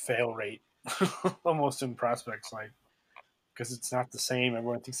fail rate almost in prospects, like because it's not the same.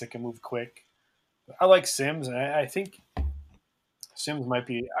 Everyone thinks they can move quick. But I like Sims, and I think Sims might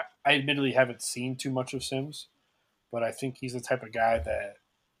be – I admittedly haven't seen too much of Sims, but I think he's the type of guy that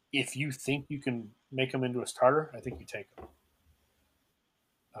if you think you can make him into a starter, I think you take him.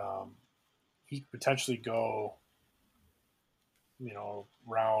 He could potentially go –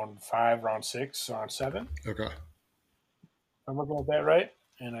 round 5, round 6, round 7. Okay. I'm looking at that right,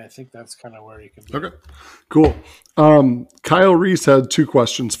 and I think that's kind of where he can be. Okay, cool. Kyle Reese had 2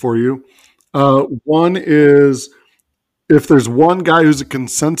 questions for you. One is if there's one guy who's a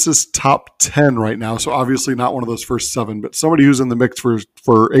consensus top 10 right now, so obviously not one of those first 7, but somebody who's in the mix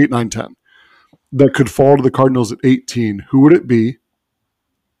for 8, 9, 10 that could fall to the Cardinals at 18, who would it be?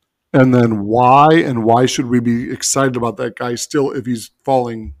 And then why should we be excited about that guy still if he's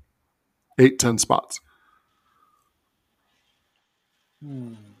falling 8, 10 spots?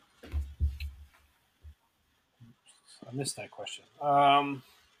 I missed that question.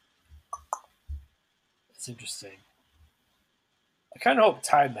 It's interesting. I kind of hope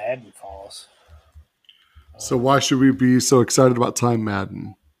Ty Madden falls. So why should we be so excited about Time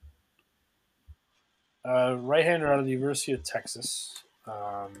Madden? Right-hander out of the University of Texas.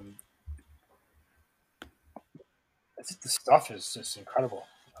 I think the stuff is just incredible.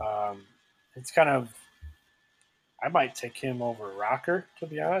 It's kind of, I might take him over Rocker, to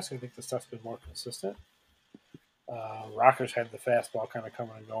be honest. I think the stuff's been more consistent. Rocker's had the fastball kind of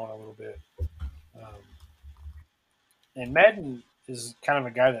coming and going a little bit. And Madden is kind of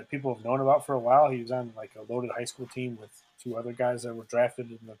a guy that people have known about for a while. He was on like a loaded high school team with two other guys that were drafted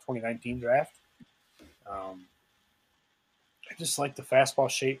in the 2019 draft. I just like the fastball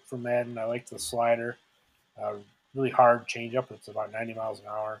shape for Madden. I like the slider. Really hard changeup. It's about 90 miles an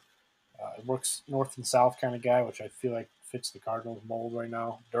hour. It works north and south kind of guy, which I feel like fits the Cardinals mold right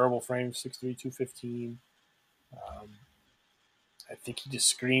now. Durable frame, 6'3", 215. I think he just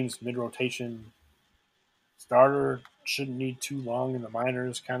screams mid-rotation starter, shouldn't need too long in the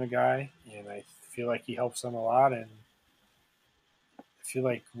minors kind of guy. And I feel like he helps them a lot. And I feel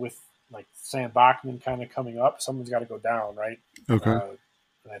like with like Sam Bachman kind of coming up, someone's got to go down, right? Okay.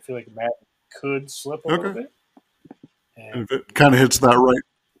 And I feel like Matt could slip a little bit. And if it kind of hits that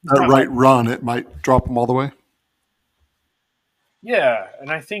right run, it might drop him all the way. Yeah, and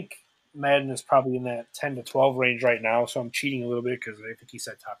I think Madden is probably in that 10 to 12 range right now, so I'm cheating a little bit because I think he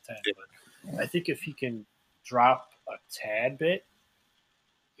said top 10. But I think if he can drop a tad bit,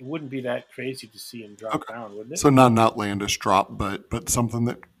 it wouldn't be that crazy to see him drop down, wouldn't it? So not an outlandish drop, but something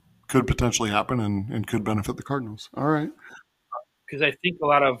that could potentially happen and could benefit the Cardinals. All right. Because I think a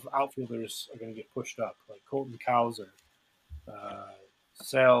lot of outfielders are going to get pushed up, like Colton Cowser,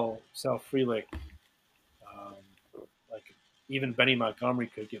 Sal Frelick, like even Benny Montgomery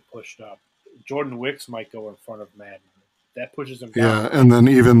could get pushed up. Jordan Wicks might go in front of Madden. That pushes him down. Yeah, and then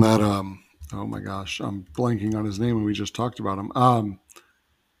even that oh my gosh, I'm blanking on his name and we just talked about him.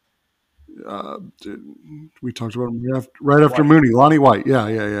 We talked about him right after Mooney. Lonnie White.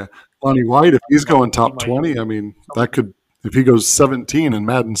 Yeah. Lonnie White, if he's going top 20, I mean, that could, if he goes 17 and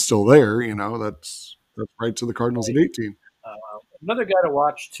Madden's still there, that's right to the Cardinals at 18. Another guy to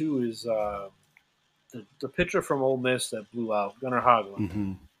watch too is the pitcher from Ole Miss that blew out, Gunnar Hoglund.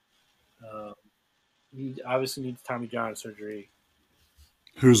 Mm-hmm. He obviously needs Tommy John surgery.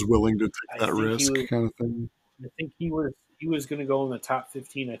 Who's willing to take that risk, kind of thing? I think he was going to go in the top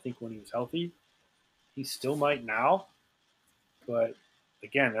 15. I think when he was healthy, he still might now, but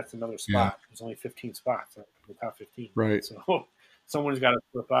again, that's another spot. Yeah. There's only 15 spots in the top 15, right? So someone's got to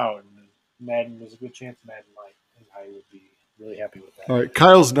flip out, and Madden, there's a good chance Madden might, and I would be really happy with that. All right,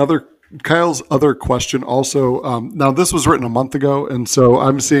 Kyle's other question also. Now this was written a month ago, and so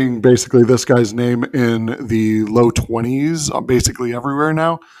I'm seeing basically this guy's name in the low 20s, basically everywhere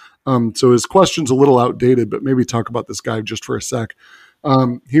now. So his question's a little outdated, but maybe talk about this guy just for a sec.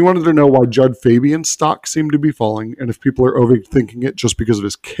 He wanted to know why Judd Fabian's stock seemed to be falling, and if people are overthinking it just because of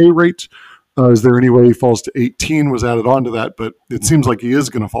his K rate. Is there any way he falls to 18? Was added on to that, but it seems like he is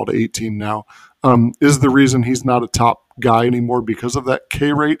going to fall to 18 now. Is the reason he's not a top guy anymore because of that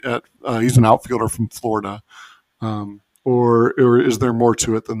K rate? He's an outfielder from Florida, or is there more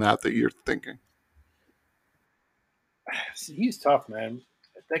to it than that you're thinking? He's tough, man.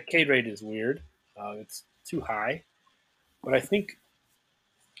 That K rate is weird. It's too high, but I think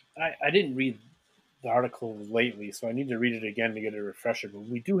I didn't read the article lately, so I need to read it again to get a refresher. But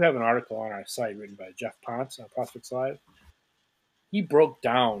we do have an article on our site written by Jeff Ponce on Prospects Live. He broke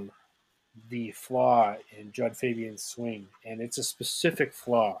down the flaw in Judd Fabian's swing, and it's a specific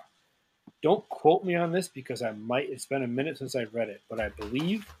flaw. Don't quote me on this because it's been a minute since I've read it, but I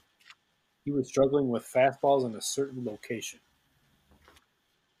believe he was struggling with fastballs in a certain location.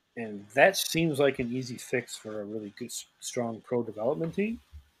 And that seems like an easy fix for a really good, strong pro development team.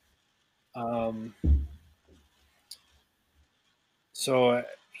 So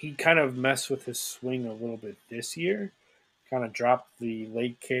he kind of messed with his swing a little bit this year, kind of dropped the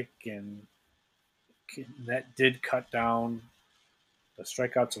leg kick, and that did cut down the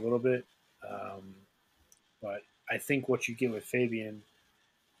strikeouts a little bit. But I think what you get with Fabian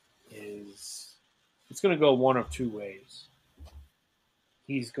is it's going to go one of two ways.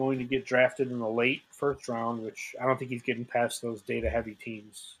 He's going to get drafted in the late first round, which I don't think he's getting past those data-heavy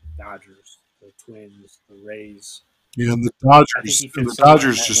teams, Dodgers, the Twins, the Rays. Yeah, the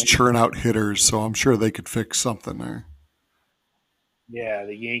Dodgers just churn out hitters, so I'm sure they could fix something there. Yeah,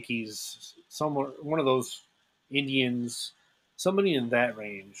 the Yankees, one of those Indians, somebody in that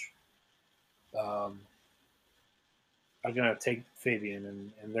range, are going to take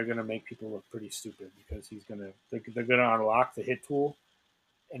Fabian, and they're going to make people look pretty stupid because they're going to unlock the hit tool,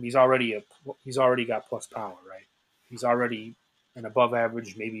 and he's already got plus power, right? He's already an above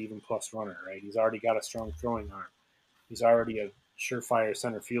average, maybe even plus runner, right? He's already got a strong throwing arm. He's already a surefire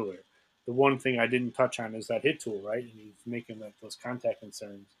center fielder. The one thing I didn't touch on is that hit tool, right? And he's making those contact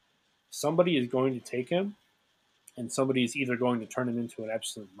concerns. Somebody is going to take him, and somebody is either going to turn him into an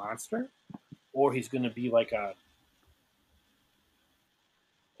absolute monster, or he's going to be like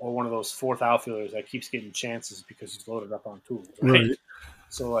one of those fourth outfielders that keeps getting chances because he's loaded up on tools, right?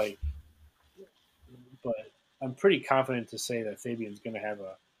 So, like, but I'm pretty confident to say that Fabian's going to have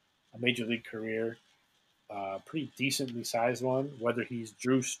a major league career, pretty decently sized one. Whether he's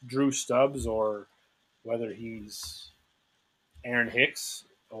Drew Stubbs or whether he's Aaron Hicks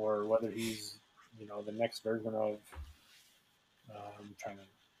or whether he's the next version of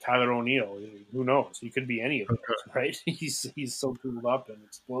Tyler O'Neill. Who knows? He could be any of those, right? He's so cooled up and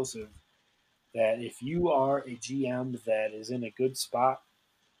explosive that if you are a GM that is in a good spot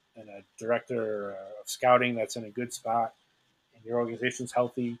and a director of scouting that's in a good spot and your organization's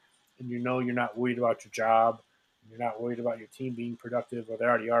healthy and you're not worried about your job, and you're not worried about your team being productive or they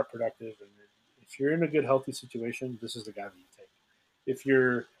already are productive, and if you're in a good, healthy situation, this is the guy that you take. If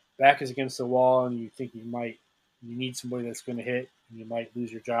your back is against the wall and you think you need somebody that's going to hit and you might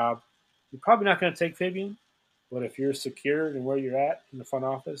lose your job, you're probably not going to take Fabian. But if you're secure in where you're at in the front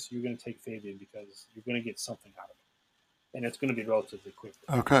office, you're going to take Fabian because you're going to get something out of it. And it's going to be relatively quick.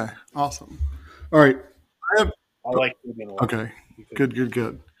 Okay, awesome. All right. I like Fabian a lot. Okay,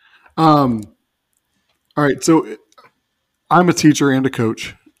 good. All right, so I'm a teacher and a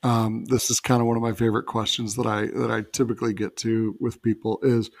coach. This is kind of one of my favorite questions that I typically get to with people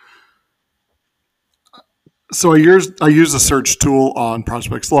is, so I use a search tool on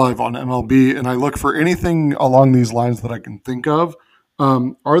Prospects Live on MLB, and I look for anything along these lines that I can think of.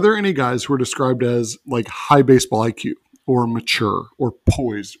 Are there any guys who are described as like high baseball IQ or mature or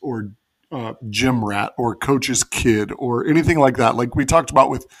poised or gym rat or coach's kid or anything like that? Like we talked about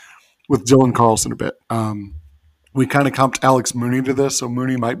with Dylan Carlson a bit. We kind of comped Alex Mooney to this, so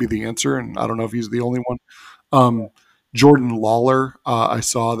Mooney might be the answer, and I don't know if he's the only one. Jordan Lawler, I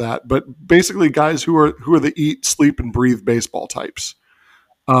saw that, but basically guys who are the eat, sleep, and breathe baseball types.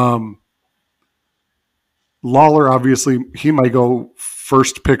 Lawler, obviously, he might go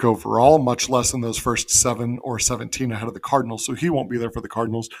first pick overall, much less in those first 7 or 17 ahead of the Cardinals, so he won't be there for the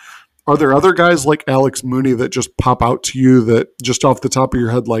Cardinals. Are there other guys like Alex Mooney that just pop out to you that just off the top of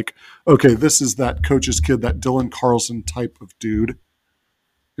your head, like, okay, this is that coach's kid, that Dylan Carlson type of dude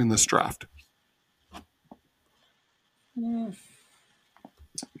in this draft? Does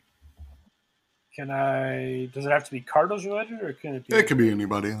it have to be Cardinals related or can it be? It could be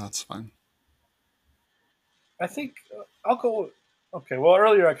anybody. That's fine. I think I'll go. Okay, well,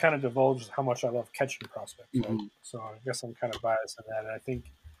 earlier I kind of divulged how much I love catching prospects, right? So I guess I'm kind of biased in that. And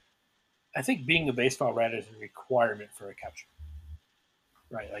I think being a baseball rat is a requirement for a catcher,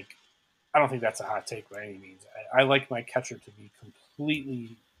 right? Like, I don't think that's a hot take by any means. I like my catcher to be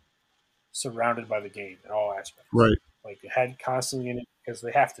completely surrounded by the game in all aspects, right? Like head constantly in it because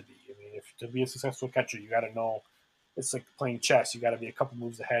they have to be. I mean, if to be a successful catcher, you got to know. It's like playing chess. You got to be a couple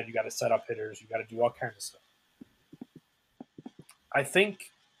moves ahead. You got to set up hitters. You got to do all kinds of stuff. I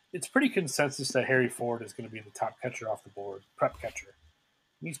think it's pretty consensus that Harry Ford is going to be the top catcher off the board, prep catcher.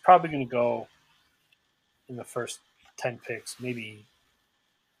 He's probably going to go in the first 10 picks, maybe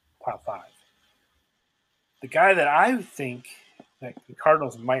top 5. The guy that I think that the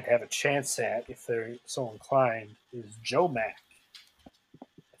Cardinals might have a chance at, if they're so inclined, is Joe Mack.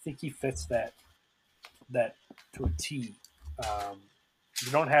 I think he fits that to a T.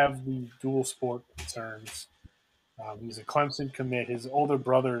 You don't have the dual sport concerns. He's a Clemson commit. His older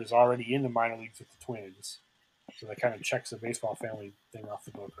brother is already in the minor leagues with the Twins, so that kind of checks the baseball family thing off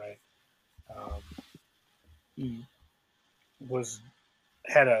the book, right? He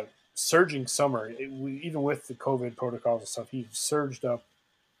had a surging summer. Even with the COVID protocols and stuff, he surged up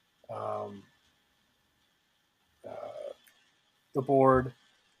the board.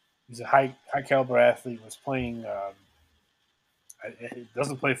 He's a high caliber athlete. Was playing. He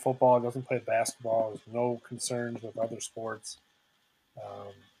doesn't play football. Doesn't play basketball. There's no concerns with other sports.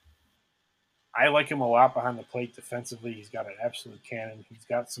 I like him a lot behind the plate defensively. He's got an absolute cannon. He's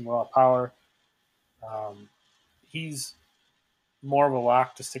got some raw power. He's more of a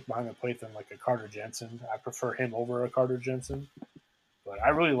lock to stick behind the plate than like a Carter Jensen. I prefer him over a Carter Jensen. But I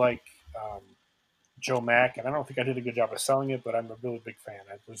really like Joe Mack, and I don't think I did a good job of selling it, but I'm a really big fan.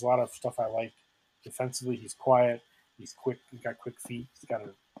 There's a lot of stuff I like defensively. He's quiet. He's quick. He's got quick feet. He's got a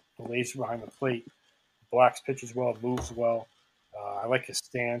laser behind the plate. Blocks pitches well, moves well. I like his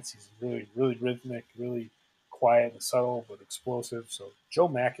stance. He's really, really rhythmic, really quiet and subtle, but explosive. So Joe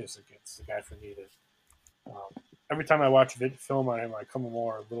Mack is the guy for me that every time I watch a film on him, I come a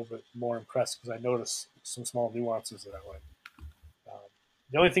little bit more impressed because I notice some small nuances that I like.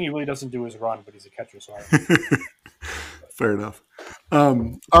 The only thing he really doesn't do is run, but he's a catcher, so Fair enough.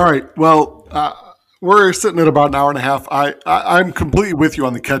 All right. Well, we're sitting at about an hour and a half. I'm completely with you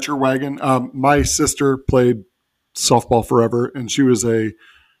on the catcher wagon. My sister played softball forever, and she was a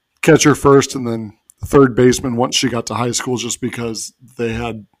catcher first and then third baseman once she got to high school, just because they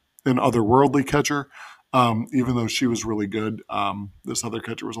had an otherworldly catcher. Even though she was really good, this other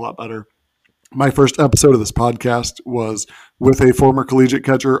catcher was a lot better. My first episode of this podcast was with a former collegiate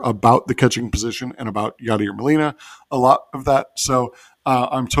catcher about the catching position and about Yadier Molina, a lot of that. So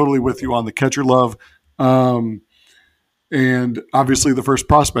I'm totally with you on the catcher love. And obviously the first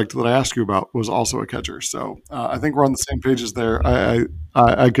prospect that I asked you about was also a catcher. So I think we're on the same pages there.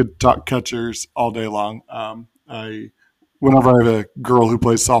 I could talk catchers all day long. Whenever I have a girl who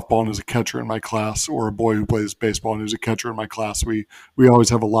plays softball and is a catcher in my class, or a boy who plays baseball and is a catcher in my class, we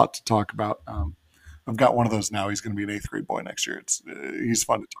always have a lot to talk about. I've got one of those now. He's going to be an 8th grade boy next year. He's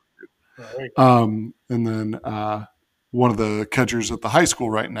fun to talk to. And then one of the catchers at the high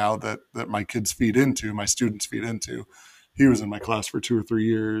school right now that my kids feed into, my students feed into, he was in my class for 2 or 3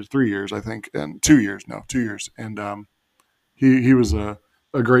 years, 3 years, I think, and 2 years. No, 2 years. And he was a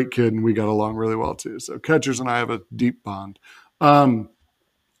great kid, and we got along really well too. So catchers and I have a deep bond. I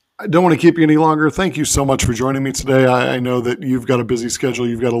don't want to keep you any longer. Thank you so much for joining me today. I know that you've got a busy schedule.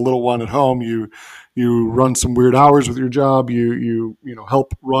 You've got a little one at home. You run some weird hours with your job. You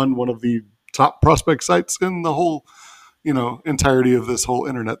help run one of the top prospect sites in the whole entirety of this whole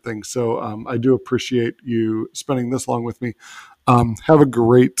internet thing. So I do appreciate you spending this long with me. Have a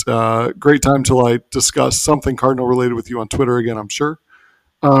great time till I discuss something Cardinal related with you on Twitter again, I'm sure.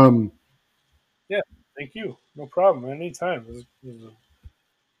 Yeah, thank you. No problem. Anytime.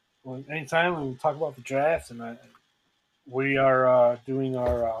 Anytime we talk about the draft, and we are doing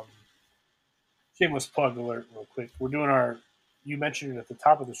our shameless plug alert real quick. We're doing you mentioned it at the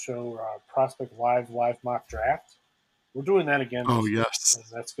top of the show, Prospect Live mock draft. We're doing that again. Oh, yes. And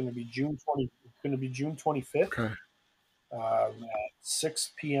that's going to be June 25th. Okay. At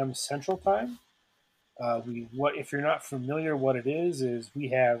 6 p.m. Central Time. If you're not familiar, what it is we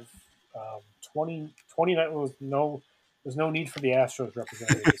have 29. There's no need for the Astros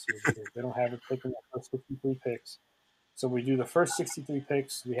representative this year because they don't have it picking the first 63 picks. So we do the first 63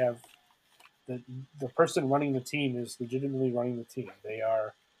 picks. We have the person running the team is legitimately running the team. They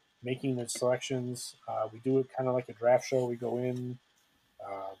are making the selections. We do it kind of like a draft show. We go in,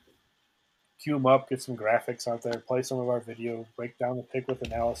 queue them up, get some graphics out there, play some of our video, break down the pick with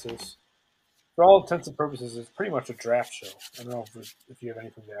analysis. For all intents and purposes, it's pretty much a draft show. I don't know if you have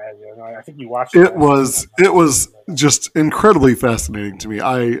anything to add. I think you watched it. It was just incredibly fascinating to me.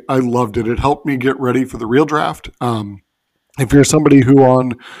 I loved it. It helped me get ready for the real draft. If you're somebody who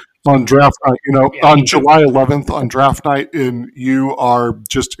on draft night, on July 11th on draft night, and you are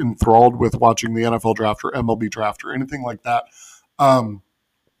just enthralled with watching the NFL draft or MLB draft or anything like that,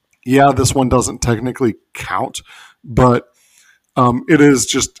 this one doesn't technically count, but it is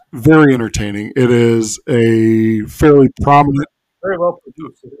just very entertaining. It is a fairly prominent, very well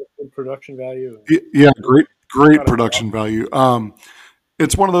produced, good production value. Yeah, great production value.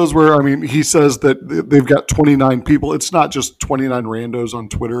 It's one of those where, he says that they've got 29 people. It's not just 29 randos on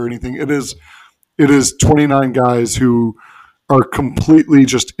Twitter or anything. It is 29 guys who are completely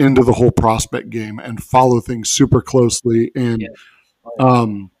just into the whole prospect game and follow things super closely.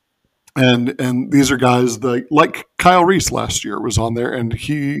 And, and these are guys like Kyle Reese last year was on there. And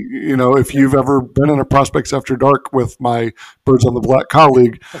he, if you've ever been in a Prospects After Dark with my Birds on the Black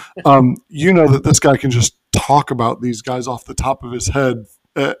colleague, you know that this guy can just talk about these guys off the top of his head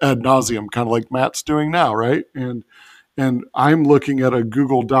ad nauseum, kind of like Matt's doing now, right? And I'm looking at a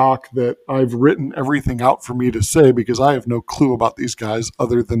Google Doc that I've written everything out for me to say because I have no clue about these guys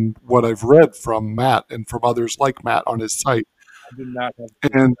other than what I've read from Matt and from others like Matt on his site. I do not have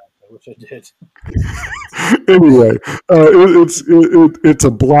I wish I did. Anyway, it's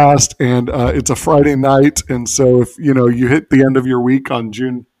a blast, and it's a Friday night, and so if you hit the end of your week on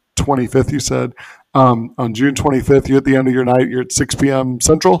June 25th, you said on June 25th, you hit the end of your night, you're at 6 p.m.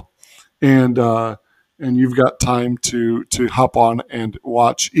 Central, and you've got time to hop on and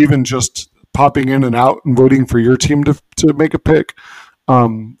watch, even just popping in and out and voting for your team to make a pick. I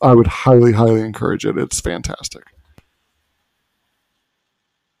would highly encourage it. It's fantastic.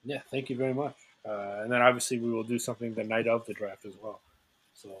 Yeah, thank you very much. And then obviously we will do something the night of the draft as well.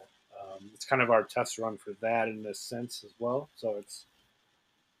 So it's kind of our test run for that in this sense as well. So it's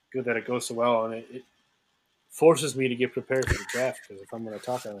good that it goes so well, and it forces me to get prepared for the draft because if I'm going to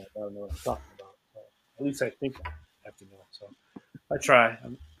talk on it, I don't know what I'm talking about. So At least I think I have to know. So I try,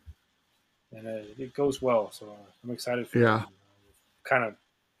 and it goes well. So I'm excited for Yeah. it. Kind of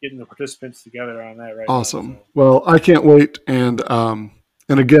getting the participants together on that right Awesome. now. So. Well, I can't wait. And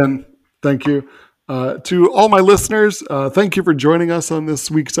again, thank you. To all my listeners, thank you for joining us on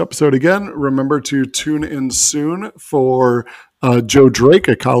this week's episode again. Remember to tune in soon for Joe Drake,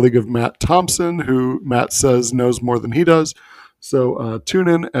 a colleague of Matt Thompson, who Matt says knows more than he does. So tune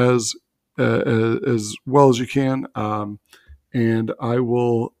in as well as you can. And I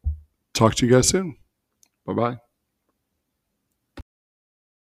will talk to you guys soon. Bye-bye.